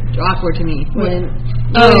awkward to me when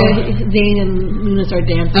Zane and Luna started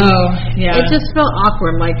dancing. Oh, yeah. It just felt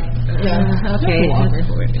awkward. Like, okay.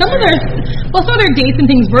 Some of their dates and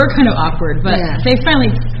things were kind of awkward, but they finally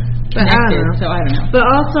connected. So I don't know. But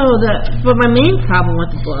also, but my main problem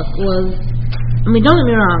with the book was, I mean, don't get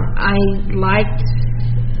me wrong, I liked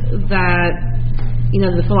that,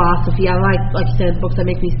 the philosophy. I like you said, books that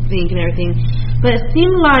make me think and everything. But it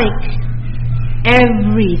seemed like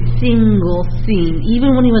every single scene,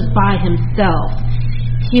 even when he was by himself,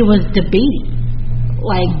 he was debating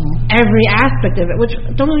every aspect of it, which,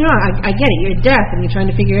 don't get me wrong, I get it, you're deaf and you're trying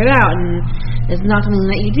to figure it out and it's not something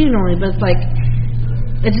that you do normally, but it's like,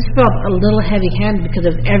 it just felt a little heavy-handed because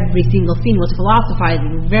of every single scene was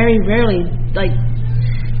philosophizing. Very rarely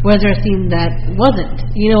was there a scene that wasn't,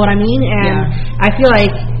 you know what I mean? And I feel like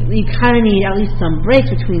you kind of need at least some breaks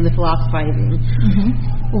between the philosophizing,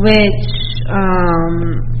 which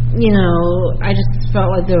I just felt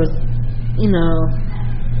like there was,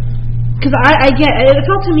 because I get it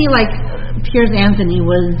felt to me like Piers Anthony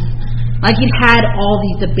was like he'd had all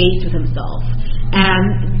these debates with himself,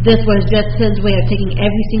 and this was just his way of taking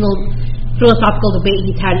every single philosophical debate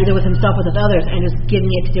he's had either with himself or with others and just giving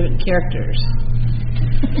it to different characters.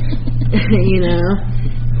 you know,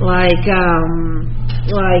 like I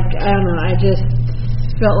don't know. I just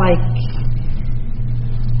felt like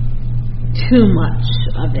too much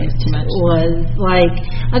of it was like.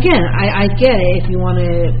 Again, I get it. If you want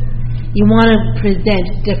to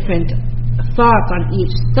present different thoughts on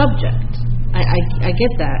each subject. I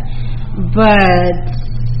get that, but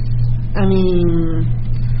I mean,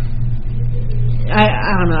 I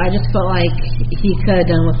don't know. I just felt like he could have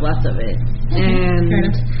done with less of it, and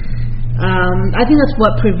I think that's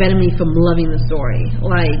what prevented me from loving the story.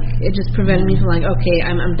 Like, it just prevented me from like, okay,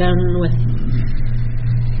 I'm done with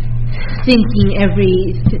thinking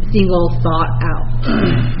every single thought out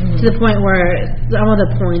to the point where some of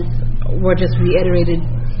the points were just reiterated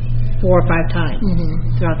 4 or 5 times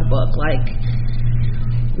throughout the book. Like,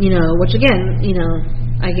 you know, which again, you know,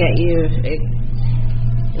 I get you.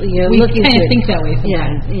 We kind of think that way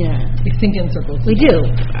sometimes. Yeah. We think in circles. We do.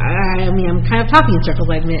 I mean, I'm kind of talking in circles,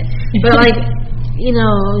 I admit. But like, you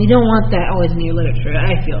know, you don't want that always in your literature,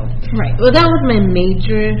 I feel. Right. Well, that was my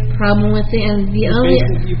major problem with it, and the only...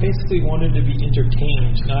 You basically wanted to be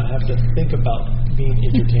entertained, not have to think about being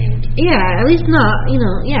entertained. Yeah, at least not, you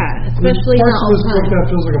know, yeah, especially not all the time. That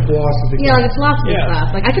feels like a philosophy class. Yeah, like a philosophy class.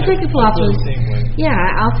 Like, I could take a philosophy...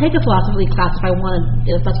 Yeah, I'll take a philosophy class if I want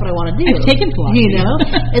to, if that's what I want to do. I've taken philosophy. You know?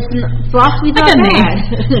 Philosophy's not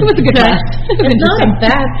bad. It was a good class. It's not a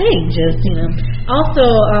bad thing, just, you know. Also,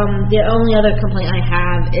 the only other complaint I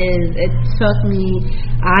have is it took me,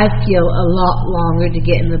 I feel, a lot longer to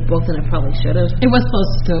get in the book than I probably should have. It was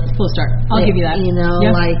slow start. I'll give you that. You know,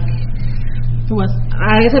 like... It was.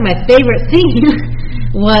 I guess my favorite scene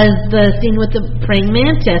was the scene with the praying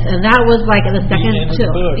mantis, and that was like the second to...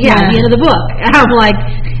 the end of the book. And I'm like...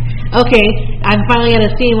 Okay, I'm finally at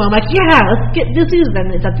a scene where I'm like, yeah, let's get this is, and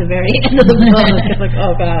it's at the very end of the book. It's like,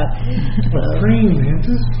 oh god. A praying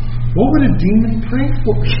mantis? What would a demon pray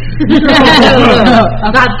for?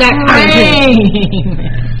 Not that kind of thing.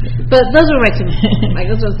 But those were my two. Like,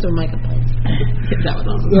 those were some of my complaints. That was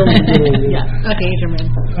awesome. Yeah. Okay, your man.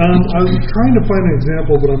 I was trying to find an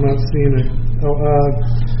example, but I'm not seeing it.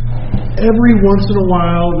 Every once in a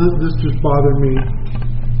while, this just bothered me.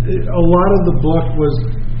 A lot of the book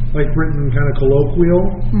was like written kind of colloquial,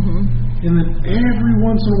 and then every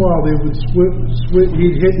once in a while they would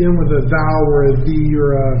he'd hit in with a thou or a thee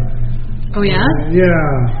or a... Oh yeah?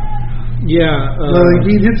 Yeah. Like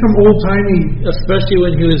he'd hit some old timey... Especially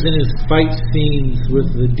when he was in his fight scenes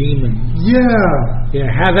with the demon.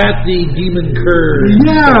 Yeah, have at the demon curve.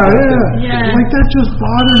 Yeah. Like that just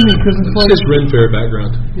bothered me because it's like... It's his Ren Fair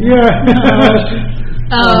background.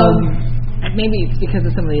 Maybe it's because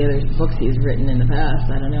of some of the other books he's written in the past.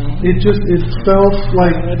 I don't know. It felt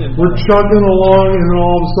like we're chugging along, and then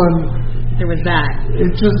all of a sudden there was that.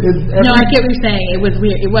 No, I get what you're saying. It was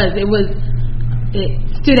weird. It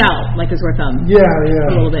stood out like a sore thumb. Yeah.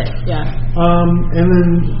 A little bit. Yeah. And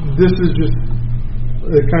then this is just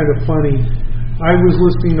kind of funny. I was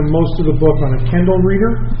listening to most of the book on a Kindle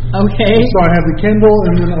reader. Okay. So I have the Kindle,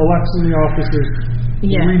 and then Alexa in the office is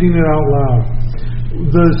reading it out loud.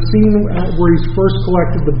 The scene where he's first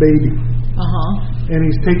collected the baby. And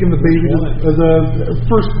he's taken the baby, the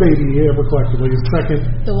first baby he ever collected, like his second.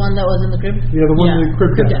 The one that was in the crib? Yeah, the one in the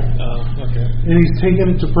crib. Okay. And he's taken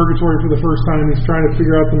it to purgatory for the first time. He's trying to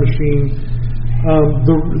figure out the machine.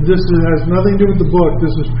 This has nothing to do with the book.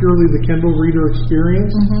 This is purely the Kindle reader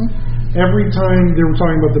experience. Every time they were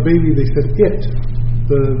talking about the baby, they said it.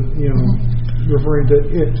 Referring to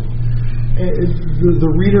it.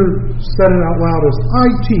 The reader said it out loud as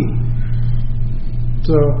IT.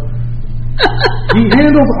 So he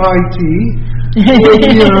handled IT. He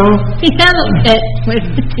handled it with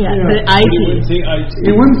IT. He wouldn't say IT. He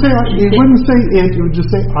wouldn't say it. He would just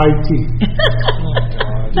say IT.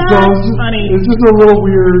 That's funny. It's just a little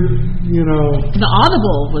weird, The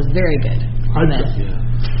Audible was very good. I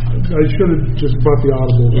should have just bought the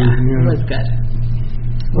Audible version. It was good.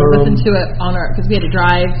 We listened to it on because we had to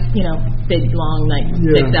drive, big, long,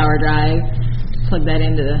 6-hour drive. Plug that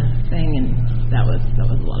into the thing, and that was a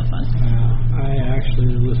lot of fun. I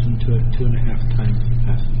actually listened to it 2.5 times the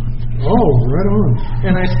past month. Oh, right on.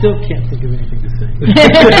 And I still can't think of anything to say.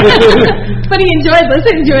 But he enjoyed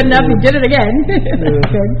listening to it enough. He did it again.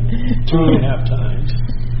 2.5 times.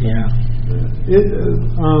 Yeah.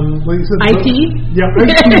 Like you said, IT? Yeah,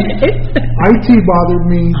 IT bothered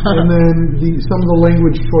me, and then some of the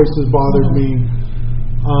language choices bothered me.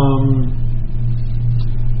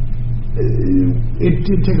 It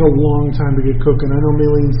did take a long time to get cooking. I know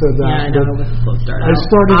Maylene said that. Yeah, I know. It was a slow start.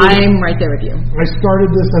 I'm right there with you. I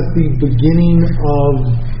started this at the beginning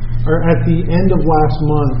of or at the end of last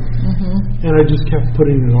month, and I just kept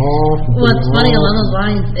putting it off. What's funny along those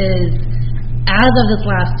lines is, as of this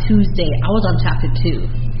last Tuesday, I was on chapter 2.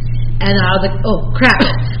 And I was like, oh, crap.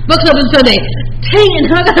 Book's open Sunday. Dang it,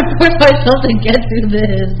 now I gotta force myself to get through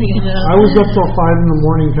this, you know. I was up till 5 in the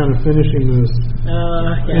morning kind of finishing this.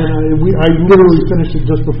 Yeah. And I literally finished it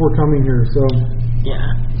just before coming here, so. Yeah.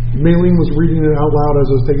 Maylene was reading it out loud as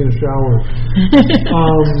I was taking a shower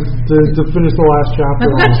to finish the last chapter.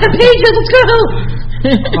 I've got 10 pages, let's go!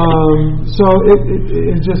 So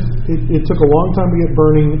it took a long time to get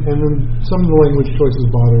burning, and then some of the language choices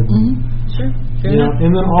bothered me. Sure. And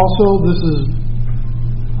then also, this is,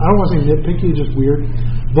 I don't want to say nitpicky, it's just weird.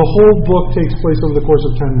 The whole book takes place over the course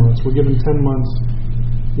of 10 months. We're given 10 months,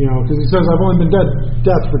 because he says, I've only been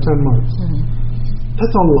death for 10 months.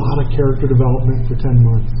 That's a lot of character development for 10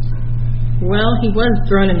 months. Well, he was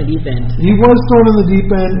thrown in the deep end. He was thrown in the deep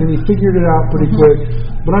end, and he figured it out pretty quick.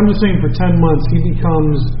 But I'm just saying, for 10 months, he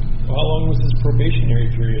becomes... Well, how long was his probationary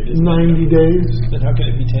period? 90 days. Then how can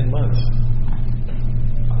it be 10 months?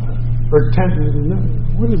 Or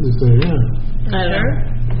 10... What does it say? Yeah. I don't know.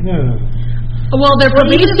 Yeah. Well, their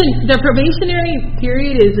probationary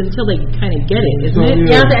period is until they kind of get it, isn't it?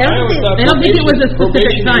 Yeah. I don't think it was a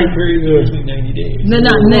specific time. Period was usually 90 days. No,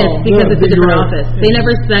 not in this, because it's a different office. They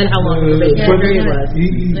never said how long the probationary period was.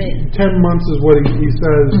 10 months is what he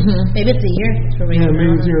says. Maybe it's a year. Yeah,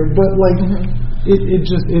 maybe it's a year. But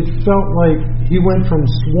it felt like he went from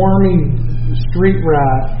swarmy street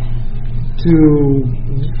rat to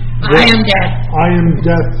I am death. I am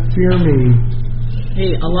death, fear me.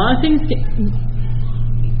 Hey, a lot of things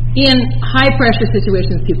in high pressure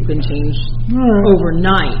situations, people can change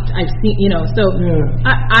overnight. I've seen, so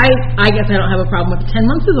I guess I don't have a problem with it. 10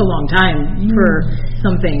 months is a long time for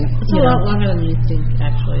some things. It's a lot longer than you think,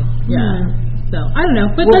 actually. Yeah. So I don't know,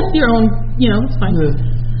 but that's your own. It's fine. Yeah.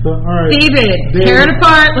 So, all right. David, tear it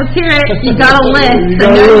apart. Let's hear it. You got a list. You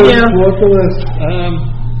got a list. What's the list?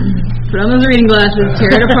 Put on those reading glasses.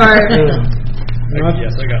 Tear it apart.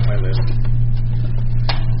 Yes, I got my list.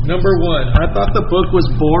 Number 1, I thought the book was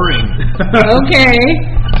boring. Okay.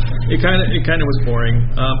 It kind of was boring.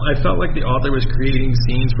 I felt like the author was creating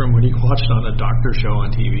scenes from when he watched on a doctor show on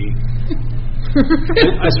TV.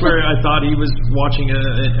 I swear, I thought he was watching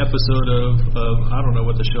an episode of I don't know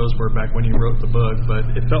what the shows were back when he wrote the book, but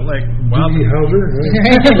it felt like wow. D.B. Hauser,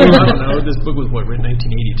 right? I don't know. This book was written in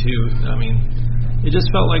 1982. I mean, it just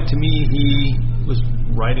felt like to me he was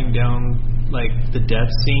writing down like the death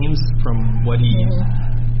scenes from what he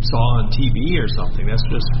saw on TV or something. That's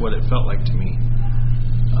just what it felt like to me.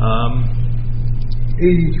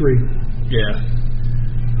 83. Yeah.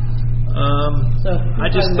 I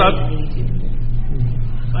just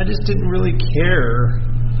didn't really care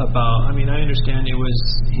about. I mean, I understand it was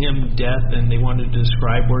him, death, and they wanted to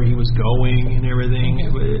describe where he was going and everything.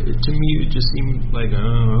 To me, it just seemed like,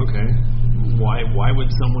 oh, okay. Why would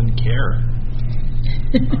someone care?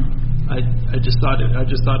 I just thought it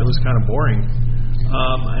was kind of boring.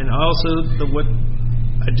 And also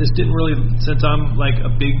I just didn't really, since I'm like a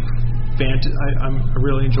big I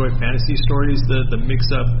really enjoy fantasy stories. The mix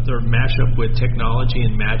up or mash up with technology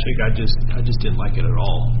and magic, I just didn't like it at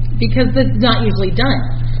all. Because it's not usually done.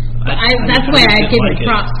 That's why I give him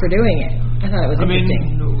props for doing it. I thought it was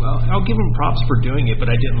interesting. I'll give him props for doing it, but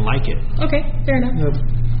I didn't like it. Okay, fair enough.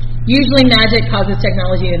 Usually magic causes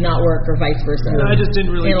technology to not work, or vice versa. No, I just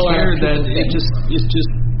didn't really care that it's just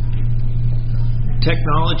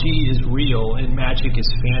technology is real and magic is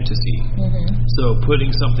fantasy. So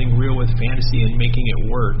putting something real with fantasy and making it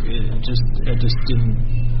work, it just didn't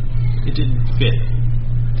fit.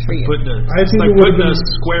 Putting a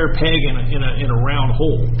square peg in a round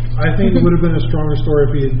hole. I think it would have been a stronger story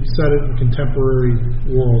if he had set it in contemporary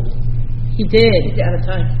world. He did. At a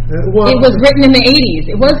time. It was written in the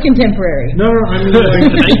 80s. It was contemporary. No, I mean like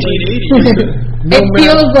the 1980s.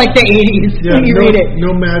 Feels like the 80s when you read it.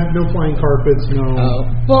 No flying carpets. No. Oh.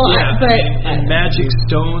 Well, and magic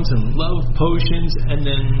stones and love potions, and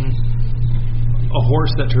then a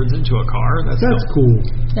horse that turns into a car. That's cool.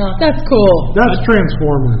 No, that's cool. That's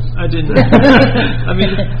Transformers. I didn't. I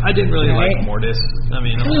mean, I didn't really like Mortis. I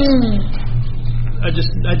mean. I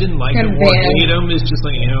didn't like him or hate him. It's just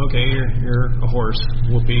like, okay, you're a horse,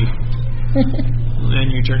 whoopee.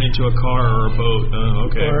 And you turn into a car or a boat.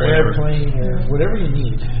 Okay, or whatever. Airplane or whatever you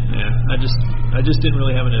need. Yeah, I just didn't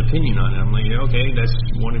really have an opinion on it. I'm like, okay, that's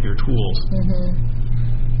one of your tools.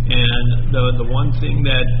 And the one thing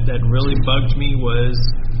that really bugged me was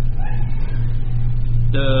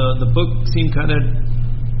the book seemed kind of.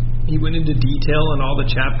 He went into detail in all the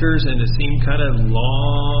chapters, and it seemed kind of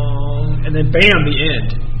long, and then bam, the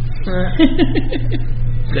end.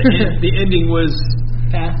 The ending was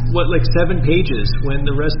Fast. like 7 pages when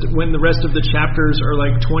the rest of the chapters are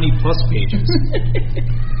like 20 plus pages.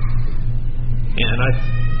 And I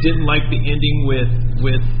didn't like the ending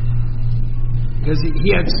with because he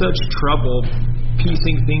had such trouble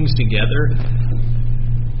piecing things together,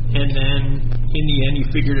 and then in the end he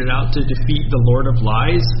figured it out to defeat the Lord of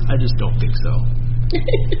Lies. I just don't think so.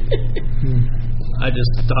 I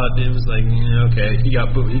just thought it was like, okay, he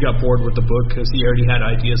got bored with the book because he already had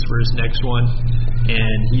ideas for his next one,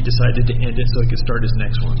 and he decided to end it so he could start his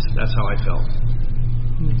next one. That's how I felt.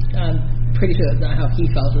 I'm pretty sure that's not how he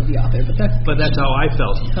felt as the author, but that's how I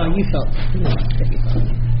felt. How you felt.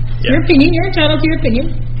 Your opinion, you're entitled to your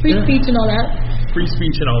opinion. Free speech and all that. Free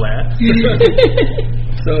speech and all that.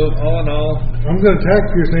 So, all in all, I'm going to tag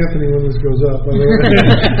Pierce Anthony when this goes up. By the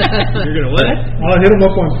way. You're going to what? I'll hit him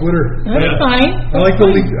up on Twitter. That's fine. I like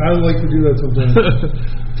to do that sometimes.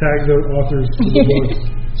 Tag the authors to the books.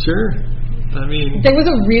 Sure. I mean, there was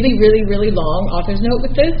a really, really, really long author's note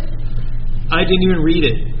with this. I didn't even read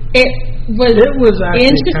it. It was actually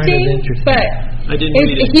interesting, kind of interesting. but I didn't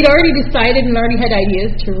read it. He'd already decided and already had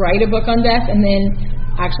ideas to write a book on death, and then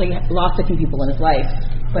actually lost a few people in his life,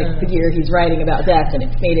 like the year he's writing about death, and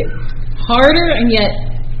it's made it harder and yet,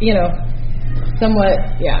 somewhat,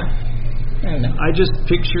 I don't know. I just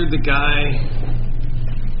pictured the guy.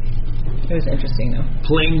 It was interesting, though.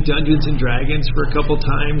 Playing Dungeons and Dragons for a couple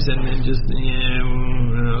times, and then just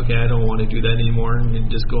okay, I don't want to do that anymore, and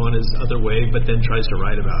just go on his other way, but then tries to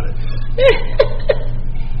write about it.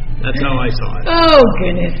 That's how I saw it. Oh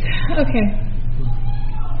goodness. Okay.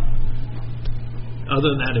 Other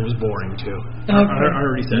than that, it was boring too. Okay. I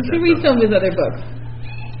already said that. You should read some of his other books.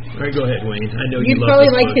 All right, go ahead, Wayne. I know You'd you love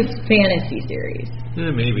probably this like book. his fantasy series.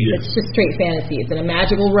 Maybe. It's just straight fantasy. It's in a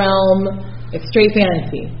magical realm. It's straight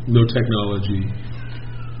fantasy. No technology.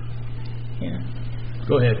 Yeah.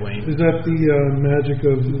 Go ahead, Wayne. Is that the magic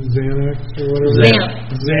of Xanax or whatever?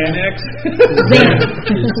 Xanax.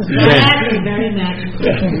 Very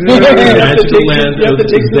magical. Magical land You have to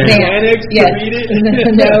take some Xanax. Xanax to read it?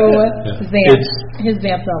 No, Xanax. It's His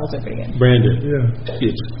Xanax novels are pretty good. Brandon. Yeah.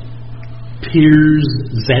 It's Piers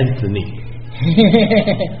Anthony.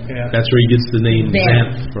 That's where he gets the name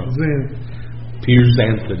Xanth from. Piers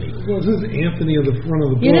Anthony. Well, this is Anthony on the front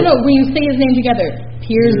of the book. No. When you say his name together,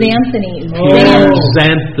 Piers Anthony.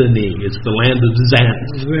 Xanthony. It's the land of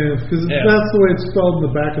Xanth. Because that's the way it's spelled in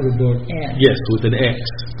the back of the book. Yeah. Yes, with an X.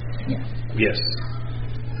 Yeah. Yes.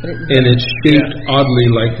 And it's shaped oddly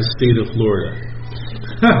like the state of Florida.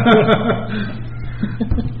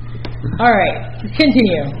 All right.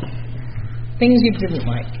 Continue. Things you didn't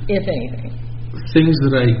like, if anything. Things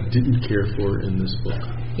that I didn't care for in this book.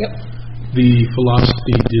 Yep. The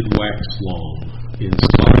philosophy did wax long in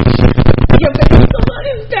spots. Yeah, but it's not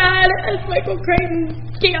as bad as Michael Crichton's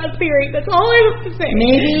Chaos Theory. That's all I have to say.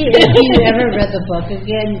 Maybe if you ever read the book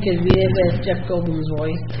again, you could read it with Jeff Goldblum's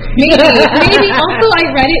voice. Maybe. Also, I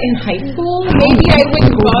read it in high school. Maybe I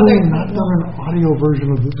wouldn't bother. Not done an audio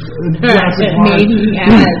version of the Maybe he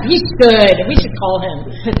has. He should. We should call him.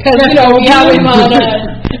 Because, we have him on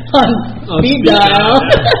speed dial.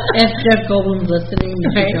 If Jeff Goldblum's listening, you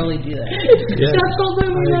should totally do that. Yeah. Jeff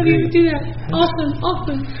Goldblum, we love you. Do that.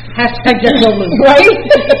 Awesome. Hashtag Jeff Goldblum. Right?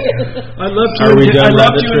 I loved Are we done I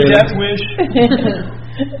loved with you the in trailer? Death Wish.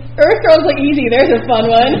 Earth Girls Look Easy. There's a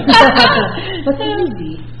fun one. But this is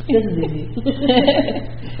easy. This is easy.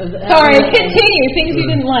 Sorry, continue. Things you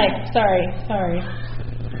didn't like. Sorry.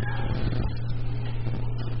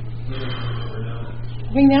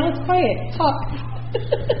 I mean, now it's quiet. Talk.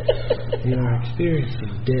 You are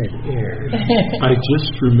experiencing dead air. I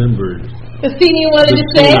just remembered The scene you wanted the to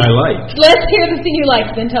say? scene I liked. Let's hear the scene you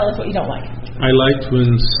liked, then tell us what you don't like. I liked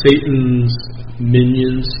when Satan's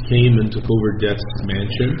minions came and took over Death's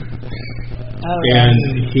mansion.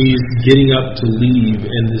 And he's getting up to leave,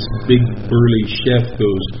 and this big burly chef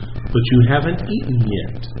goes, "But you haven't eaten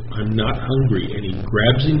yet. I'm not hungry." And he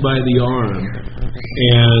grabs him by the arm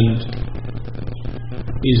and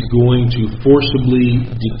is going to forcibly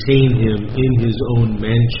detain him in his own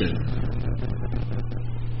mansion.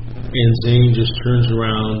 And Zane just turns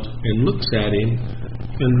around and looks at him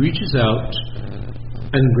and reaches out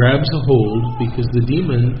and grabs a hold, because the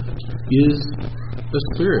demon is a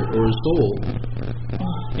spirit or a soul.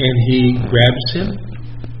 And he grabs him,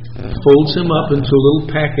 folds him up into a little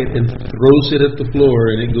packet, and throws it at the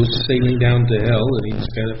floor, and it goes sailing down to hell, and he's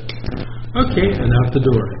kind of, okay, and out the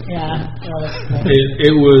door. Yeah. Well,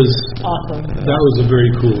 It was awesome. That was a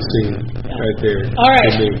very cool scene right there. All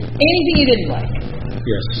right. to me. Anything you didn't like?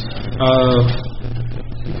 Yes.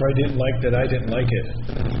 I didn't like that I didn't like it.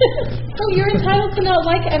 So you're entitled to not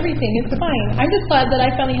like everything. It's fine. I'm just glad that I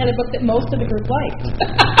finally had a book that most of the group liked.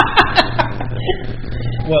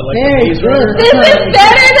 What, like Very the Maze good. Runner? This is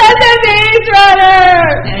better than the Maze Runner!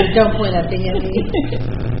 And don't point that thing at me.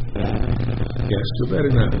 Yeah, still better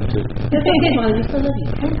than that one too. Yes, I did, Molly. We still love you.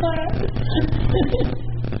 I'm glad.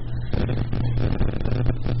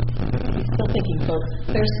 He's still thinking, folks.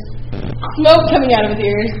 There's smoke coming out of his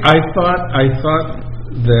ears. I thought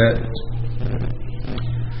that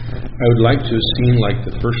I would like to have seen like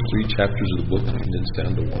the first 3 chapters of the book condensed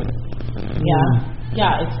down to 1.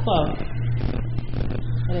 Yeah, it's slow.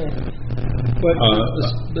 It is. But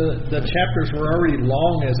the chapters were already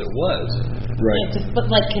long as it was. Right. Yeah, but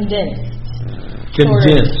like condensed.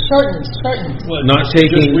 Condensed. Shortened. What, Not just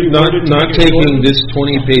taking reworded to not make it taking shorter? this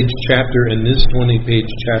 20-page chapter and this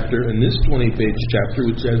 20-page chapter and this 20-page chapter,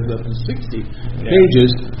 which adds up to 60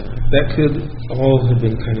 pages. That could all have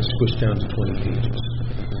been kind of squished down to 20 pages.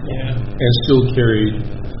 Yeah. And still carried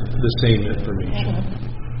the same information.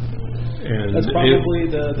 And That's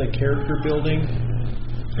probably the character building.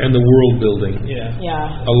 and the world building. Yeah.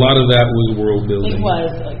 Yeah. A lot of that was world building. It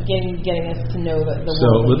was getting us to know the So,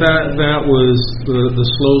 world. but that was the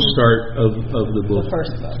slow start of the book. The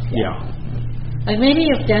first book. Yeah. Like maybe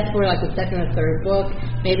if Death were like the second or third book,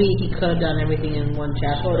 maybe he could have done everything in one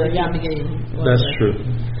chapter. Yeah. That's true.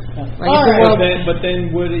 Like All if the right. world, But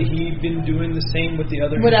then would he been doing the same with the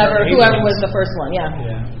other? Whoever incarnations? was the first one. Yeah.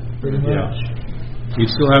 Yeah. Pretty much. Yeah. You'd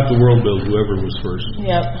still have to world build whoever was first.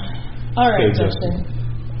 Yep. All right, Okay, Justin.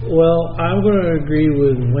 Well, I'm going to agree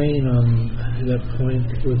with Wayne on that point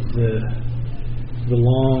with the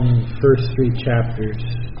long first 3 chapters.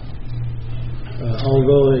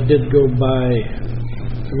 Although it did go by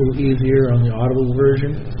a little easier on the Audible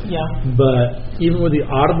version, Yeah. but even with the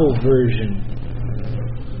Audible version,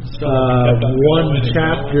 one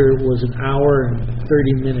chapter was an hour and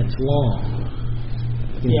 30 minutes long.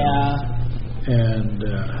 You know, Yeah. and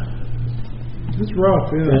It's rough,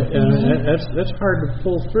 yeah. that's hard to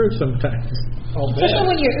pull through sometimes. Especially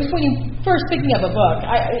when you first picking up a book.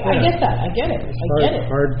 I get that. I get it. I get it.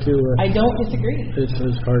 Hard to. I don't disagree. It's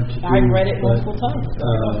hard to do. I've read it but, multiple times. So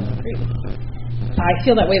I don't disagree. I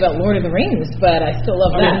feel that way about Lord of the Rings, but I still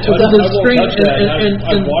love that. I won't strange- touch that. and-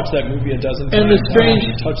 I've watched that movie a dozen times. and the strange- I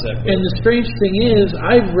won't touch that book. And the strange thing is,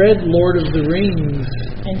 I've read Lord of the Rings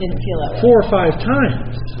And didn't feel that way. 4 or 5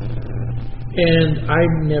 times, and I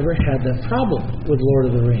never had that problem with Lord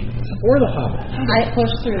of the Rings or The Hobbit. I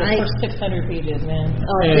pushed through the first 600 pages, man.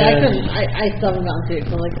 oh, yeah, I couldn't. I still haven't gotten through it.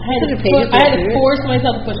 So like, I had to force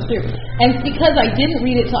myself to push through, and it's because I didn't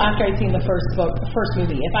read it till after I'd seen the first book, the first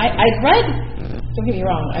movie. If I'd read, don't get me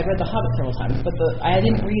wrong, I'd read The Hobbit several times, but I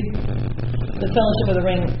didn't read the Fellowship of the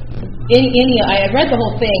Ring. I had read the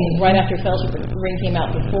whole thing right after Fellowship of the Ring came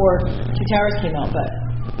out, before Two Towers came out, but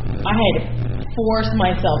I had to force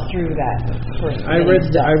myself through that first. I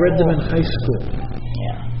read them in high school,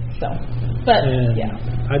 Yeah. So, but and yeah.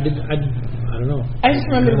 I don't know. I just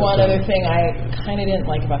remembered one other thing I kind of didn't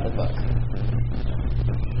like about the book.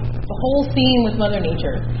 The whole scene with Mother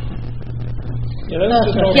Nature. Yeah, that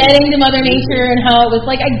was just all- Getting to Mother Nature and how it was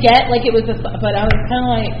like, I get, like it was, but I was kind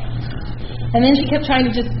of like, and then she kept trying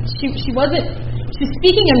to just, she wasn't, she's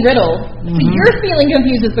speaking in riddles, so you're feeling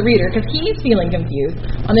confused as the reader, because he's feeling confused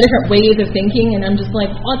on the different ways of thinking, and I'm just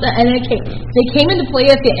like, what the, and they came into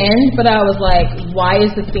play at the end, but I was like, why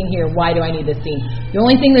is this scene here? Why do I need this scene? The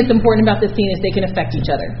only thing that's important about this scene is they can affect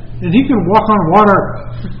each other. And he can walk on water.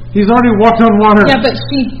 He's already walked on water. Yeah, but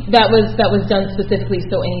that was done specifically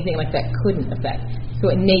so anything like that couldn't affect.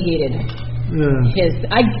 So it negated his.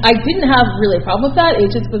 I didn't have really a problem with that.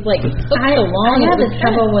 It just was like it took so long. I had It this was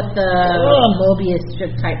trouble with the Mobius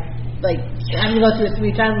strip type. Like I'm gonna go through it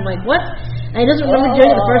 3 times. I'm like, what? And I doesn't remember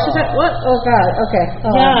doing it the first time. What? Oh God. Okay.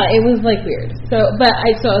 Yeah, it was like weird. So, but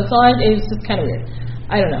I saw it was just kind of weird.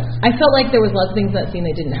 I don't know. I felt like there was lots of things in that scene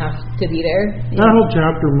that didn't have to be there. That whole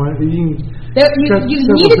chapter might be. You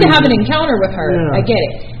several needed to have an things. encounter with her. Yeah. I get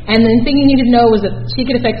it. And the thing you needed to know was that she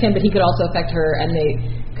could affect him, but he could also affect her, and they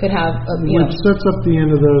could have, Which sets up the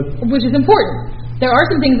end of the. which is important. There are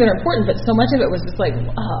some things that are important, but so much of it was just like,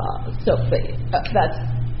 that's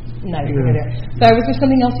neither here nor there. So was there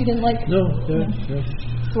something else you didn't like? No,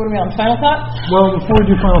 So what are we on? Final thoughts? Well, before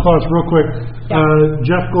we do final thoughts, real quick,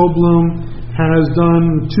 Jeff Goldblum has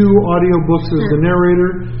done 2 audiobooks as the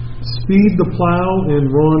narrator, Speed the Plow and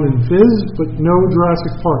Ron and Fizz, but no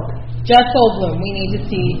Jurassic Park. Jeff Goldblum, we need to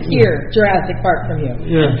hear Jurassic Park from you.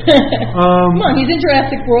 Yeah. Come on, he's in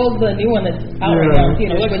Jurassic World, the new one that's out right now in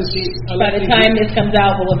theaters, by the time this comes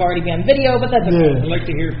out, will have already been on video, but that's okay. I'd like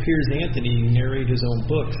to hear Piers Anthony narrate his own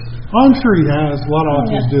books. I'm sure he has. A lot of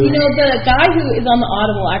authors do. You know, the guy who is on the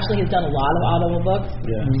Audible actually has done a lot of Audible books.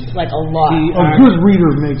 Yeah. Like a lot. A good reader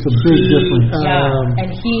makes a big difference. Yeah, and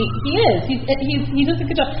he is. He does a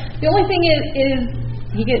good job. The only thing is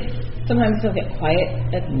he gets, sometimes he'll get quiet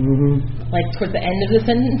at, like towards the end of the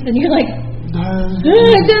sentence, and you're like, but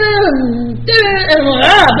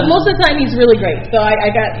most of the time he's really great. So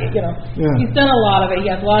I got, he's done a lot of it.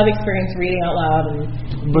 He has a lot of experience reading out loud, and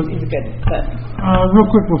he's good. But real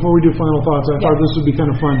quick before we do final thoughts, I thought this would be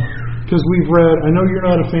kind of fun. Because we've read, I know you're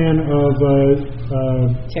not a fan of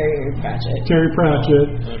Terry Pratchett. I'm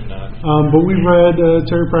not. But we've read a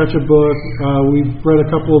Terry Pratchett book. We've read a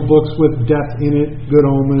couple of books with death in it, Good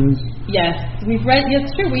Omens. Yes, we've read.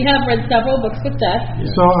 It's true. We have read several books with death.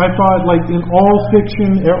 Yeah. So I thought, like in all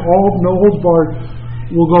fiction, all no holds barred,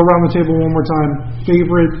 we'll go around the table one more time.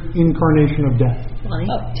 Favorite incarnation of death.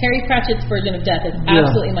 Terry Pratchett's version of death is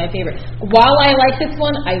absolutely my favorite. While I like this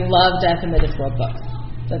one, I love Death in the Discworld books.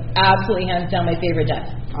 That's absolutely hands down my favorite death.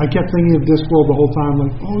 I kept thinking of Discworld the whole time,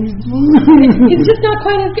 like, he's just not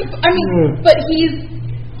quite as good. I mean, but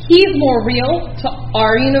he's more real to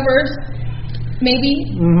our universe,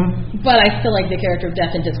 maybe. But I still like the character of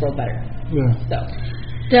Death in Discworld better. Yeah. So,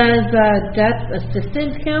 does Death's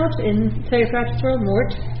assistant count in Terry Pratchett's world?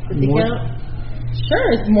 Mort? Does he count?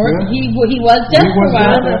 Sure, it's Mort. Yeah. He was Death for a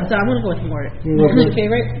while. So I'm gonna go with Mort. Who's your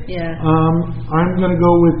favorite? Yeah. I'm gonna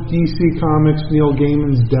go with DC Comics Neil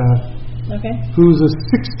Gaiman's Death. Okay. Who's a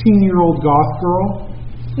 16-year-old goth girl.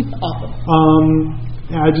 Awesome.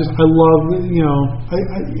 I love,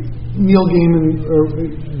 Neil Gaiman,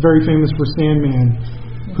 very famous for Sandman,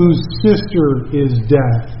 whose sister is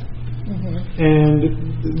Death. And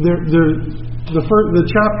the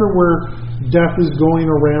chapter where Death is going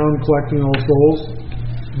around collecting all souls,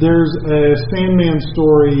 there's a Sandman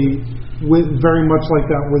story very much like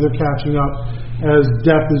that, where they're catching up as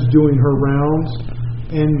Death is doing her rounds,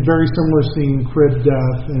 and very similar scene, Crib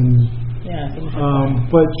Death, and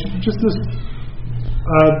but just this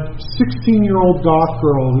 16-year-old goth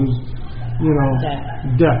girl who's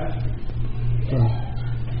Death.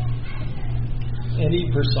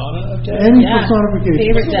 Any persona of death? Any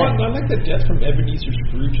personification. Favorite death. I like the death from Ebenezer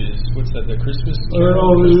Scrooge's. What's that? The Christmas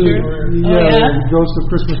Carol? Ghost of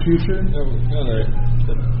Christmas Future? No,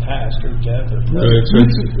 the past or death or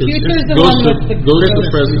Future's the one with the Ghost of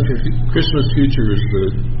Christmas Future is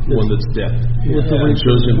the one that's death. With the it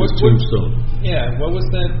shows in his tombstone. Yeah, what was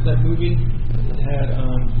that movie? It had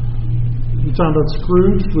You talking about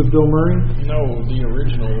Scrooge with Bill Murray? No, the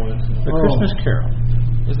original one. The Christmas Carol.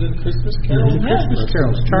 Was it Christmas Carol? Christmas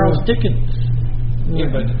Carol. Charles Dickens. Yeah,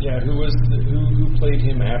 but who played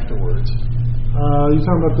him afterwards? You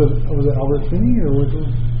talking about was it Albert Finney or what?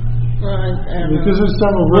 Because there's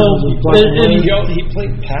several versions. He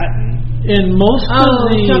played Patton. In most of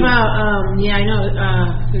the. Talking about, I know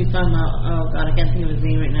who he's talking about. Oh God, I can't think of his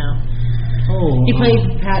name right now. He played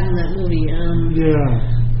Patton in that movie.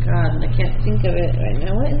 God, I can't think of it right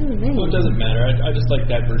now. What is his name? Well, it doesn't matter. I just like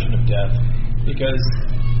that version of death. Because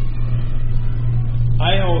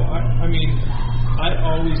I always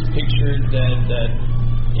pictured that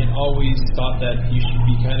and always thought that you should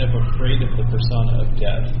be kind of afraid of the persona of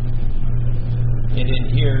death. And in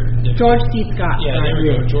here, George C. Scott. Yeah, there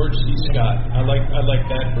we go, George C. Scott. I like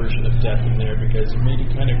that version of death in there because it made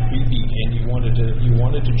it kind of creepy, and you wanted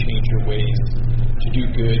to change your ways to do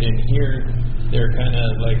good. And here, they're kind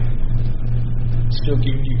of like still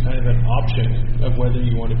giving you kind of an option of whether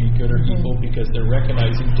you want to be good or evil because they're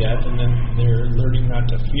recognizing death and then they're learning not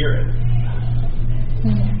to fear it.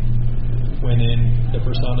 When in the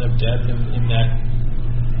persona of death in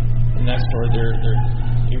that story, they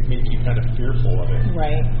make you kind of fearful of it.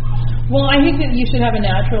 Right. Well, I think that you should have a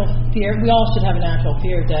natural fear. We all should have a natural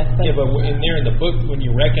fear of death. But yeah, but in the book, when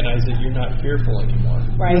you recognize it, you're not fearful anymore.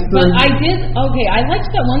 Right. But I liked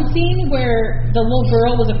that one scene where the little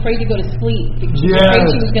girl was afraid to go to sleep because she was afraid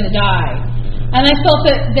she was going to die. And I felt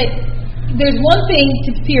that there's one thing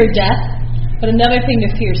to fear death, but another thing to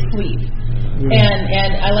fear sleep.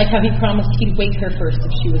 And I like how he promised he'd wake her first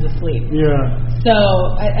if she was asleep. Yeah. So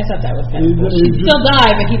I thought that was kind of cool. She'd still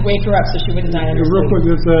die, but he'd wake her up so she wouldn't die in her Real quick,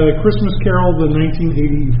 it's Christmas Carol, the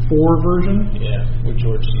 1984 version. Yeah, with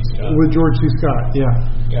George C. Scott.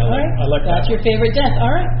 Yeah. All right. I like That's that. your favorite death.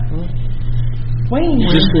 All right. Wayne.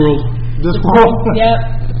 Discworld.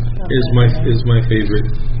 Yep. Is my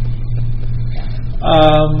favorite.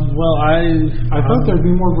 Well, I thought there'd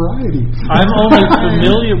be more variety. I'm only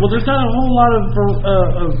familiar. Well, there's not a whole lot of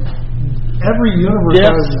Every universe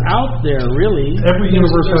deaths out there, really. Every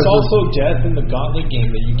universe There's has also death in the Gauntlet game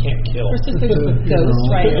that you can't kill. Versus there's ghosts,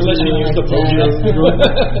 right? Unless you use the potion.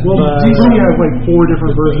 Well, DC has like 4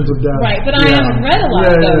 different versions of death. Right, but I haven't read a lot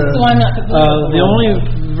of those, so I'm not familiar. The only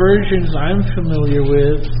versions I'm familiar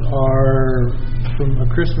with are from A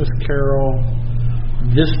Christmas Carol,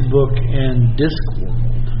 this book, and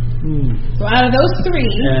Discworld. So out of those 3,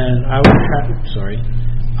 And I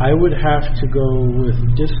would have to go with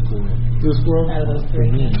Discworld. out of those 3.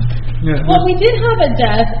 Yeah. Well, we did have a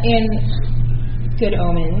death in Good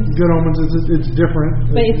Omens, Good Omens, it's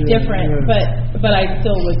different. but it's different. Yeah. But I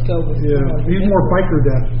still would go with. Yeah, he's more biker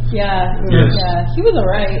death. Yeah, Yes. yeah, he was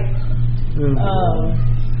alright. Yeah.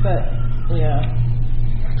 But yeah.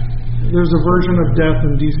 There's a version of Death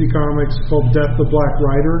in DC Comics called Death the Black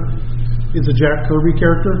Rider. It's a Jack Kirby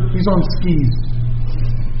character. He's on skis.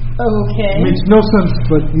 Okay. Makes no sense,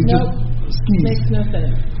 but he Nope. just skis. Makes no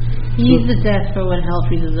sense. He's the death for when hell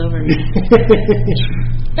freezes over.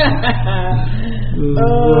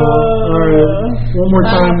 All right, one more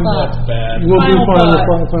Final time. thought. That's bad. We'll do final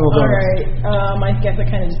All thoughts. right. I guess I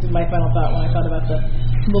kind of just did my final thought when I thought about the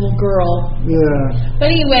little girl. Yeah. But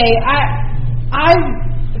anyway, I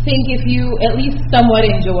think if you at least somewhat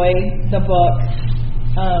enjoy the book,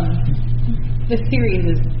 the series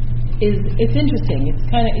it's interesting. It's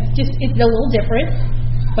a little different,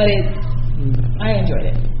 but I enjoyed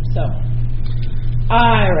it. So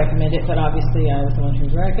I recommend it. But obviously, I was the one who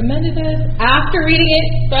recommended it after reading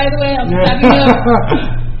it. By the way, I'll just have you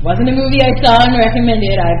know, wasn't a movie I saw and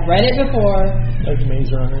recommended. I've read it before. Like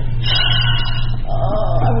Maze Runner.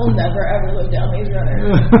 Oh, I will never ever live down Maze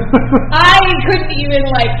Runner. I couldn't even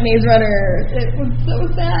like Maze Runner. It was so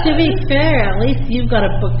sad. To be fair, at least you've got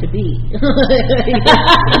a book to beat.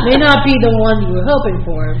 It may not be the one you were hoping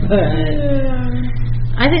for, but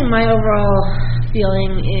I think my overall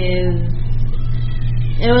feeling is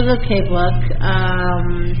it was a okay book.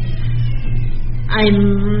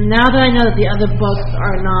 Now that I know that the other books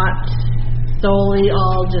are not solely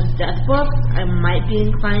all just death books, I might be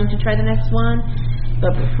inclined to try the next one,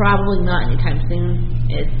 but probably not anytime soon.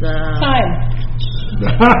 It's time.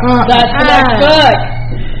 That's the next book.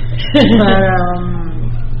 But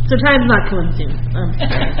so time's not coming soon.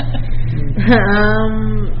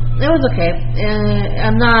 It was okay.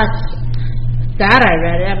 I'm not sad I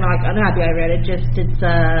read it. I'm not unhappy I read it. Just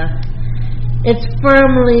it's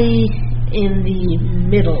firmly in the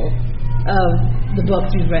middle of the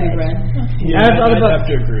books you've read. Yeah, I'd have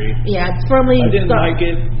to agree. Yeah, it's firmly. I didn't like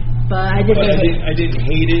it, but I didn't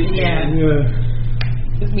hate it. Yeah.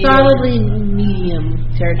 It's medium. Solidly medium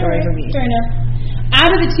territory for me. Fair enough. Out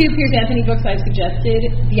of the 2 Piers Anthony books I've suggested,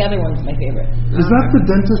 the other one's my favorite. Is that the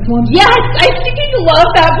dentist one? Yes, I think you love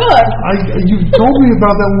that book. You told me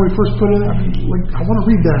about that when we first put it. I want to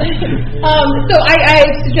read that. So I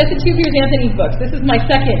suggested 2 Piers Anthony books. This is my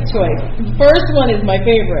second choice. The first one is my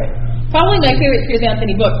favorite. Probably my favorite Piers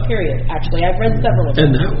Anthony book, period, actually. I've read several of them.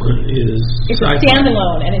 And that one is It's sci-fi. a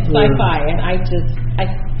standalone, and it's sci-fi, and I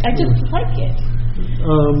just like it.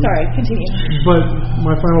 Sorry, continue. But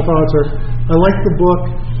my final thoughts are: I like the book.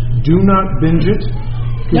 Do not binge it.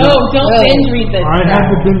 No, don't binge read this. I had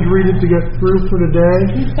to binge read it to get through for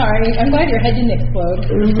today. I'm sorry. I'm glad your head didn't explode.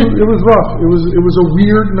 It was rough. It was a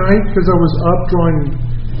weird night because I was up drawing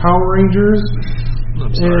Power Rangers.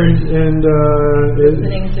 I'm sorry. And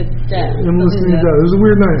Listening to death. I'm listening to that. It was a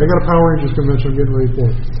weird night. I got a Power Rangers convention I'm getting ready for.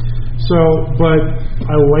 So, but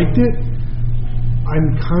I liked it.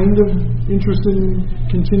 I'm kind of interested in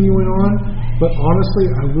continuing on, but honestly,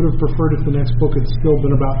 I would have preferred if the next book had still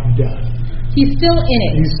been about death. He's still in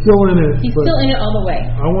it. He's still in it. He's but still in it all the way.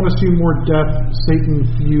 I want to see more Death-Satan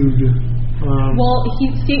feud.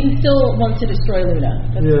 Satan still wants to destroy Luna.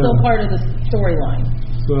 That's still part of the storyline.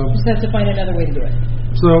 So, He just has to find another way to do it.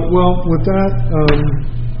 well, with that,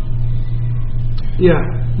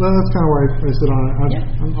 that's kind of where I sit on it.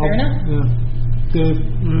 Fair enough. Yeah. Dave?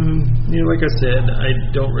 Like I said,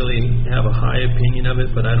 I don't really have a high opinion of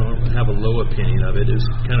it, but I don't have a low opinion of it. It's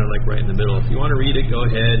kind of like right in the middle. If you want to read it, go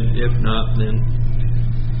ahead. If not, then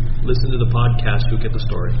listen to the podcast. You'll get the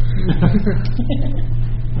story.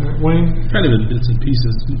 Wayne? Kind of in bits and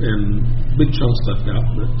pieces and big chunks left out,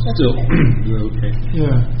 but still, you're okay.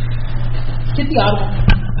 Yeah. Get the audible.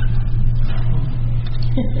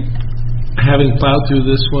 Having plowed through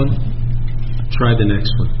this one, try the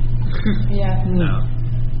next one. Yeah. No.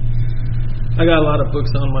 I got a lot of books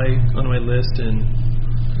on my list, and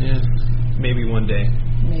maybe one day.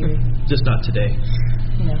 Maybe. Just not today.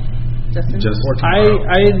 Justin? Just Or tomorrow.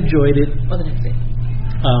 I enjoyed it. Or the next day.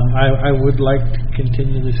 I would like to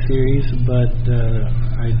continue the series, but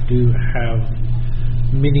I do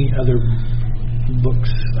have many other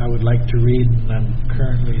books I would like to read, and I'm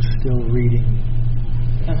currently still reading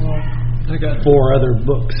I got 4 other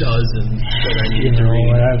books. dozens that I need to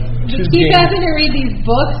read. You keep having to read these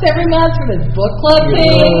books every month for this book club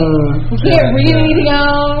thing. You can't read anything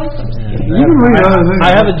else. You can read other things.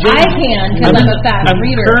 I have a James, I can, because I'm a fast I'm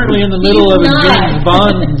reader. currently in the middle He's of a not. James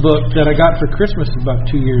Bond book that I got for Christmas about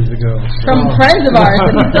 2 years ago. From friends of ours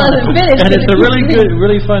that he still hasn't finished. And it's a really good,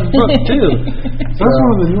 really fun book too. That's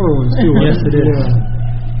one of the newer ones too. Yes, it is.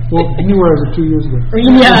 Yeah. Well, newer as of 2 years ago.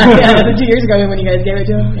 Yeah, 2 years ago when you guys gave it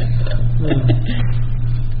to him.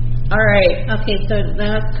 All right, Okay, so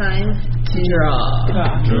now it's time to draw.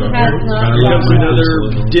 Who has not Here's drawn? another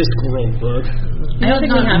Discworld book, I don't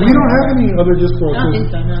think we have We it. don't have any other Discworld I don't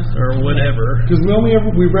think so, no. or whatever. because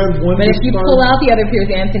we read one. But if you pull out the other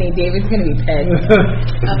Piers Anthony, David's going to be pissed.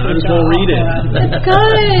 Might as well read it. It's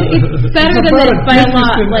good. It's better than this by a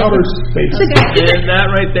lot. Like, outer space. And that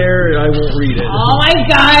right there, I won't read it. oh my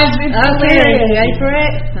gosh, it's Okay, hilarious. you ready for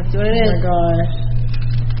it? Let's see what it Oh is. my gosh.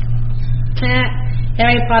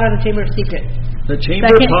 Harry Potter and the Chamber of Secrets. The Chamber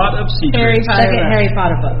Second Pot of Harry Secrets. Potter. Second Harry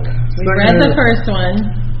Potter book. We read the first one.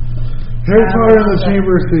 Harry Potter and the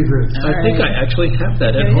Chamber of Secrets. I think I actually have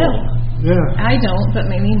that at There you go. home. Yeah. I don't, but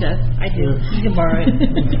Maylene does. I do. You can borrow it.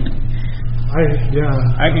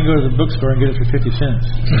 Yeah. I can go to the bookstore and get it for 50 cents.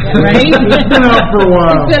 Right? It's been out for a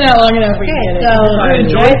while. It's been out long enough. We Okay, can get so it.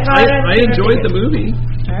 I enjoyed the movie,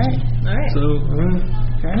 All right. All right. so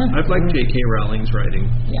Fair enough. I've liked J.K. Rowling's writing.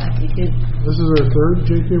 Yeah. This is our third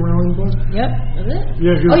J.K. Rowling book. Yep. Is it?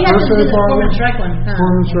 Yeah, Oh, yeah, first this Harry is the Potter, Corman Strike one.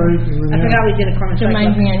 Corman Strike, and then I forgot we did a Corman Which Strike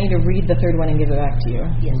reminds one. me, I need to read the third one and give it back to you.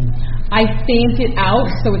 Yes. I saved it out,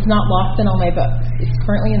 so it's not lost in all my books. It's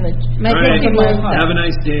currently in the. My All right, favorite one. have a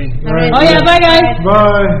nice day. Right. Oh yeah, bye guys.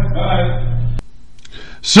 Bye.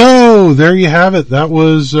 So there you have it. That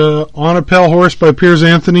was On a Pale Horse by Piers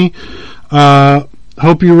Anthony.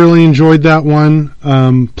 Hope you really enjoyed that one.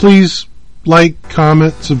 Please like,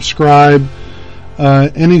 comment, subscribe.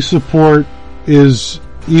 Any support is,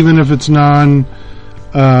 even if it's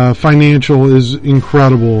financial, is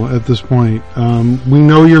incredible at this point. We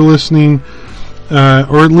know you're listening,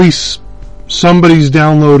 or at least somebody's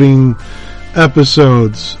downloading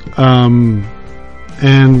episodes,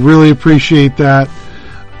 and really appreciate that.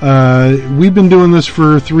 We've been doing this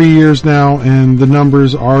for 3 years now, and the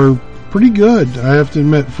numbers are pretty good, I have to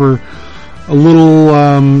admit, for a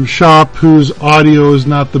little shop whose audio is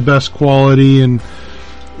not the best quality, and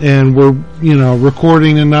we're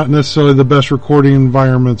recording in not necessarily the best recording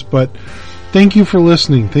environments. But thank you for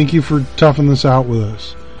listening. Thank you for toughing this out with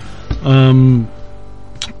us.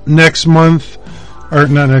 Next month, or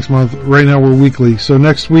not next month, right now we're weekly, so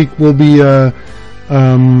next week we'll be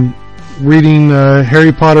reading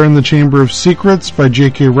Harry Potter and the Chamber of Secrets by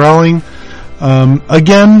J.K. Rowling.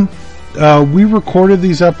 Again, we recorded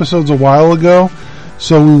these episodes a while ago,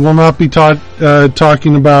 so we will not be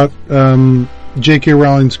talking about J.K.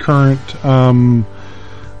 Rowling's current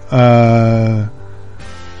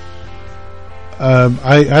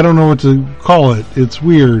I don't know what to call it. It's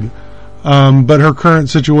weird. But her current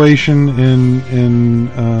situation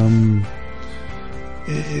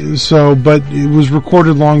but it was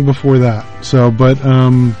recorded long before that. But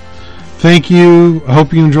thank you. I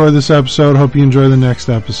hope you enjoy this episode. Hope you enjoy the next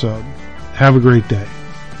episode. Have a great day.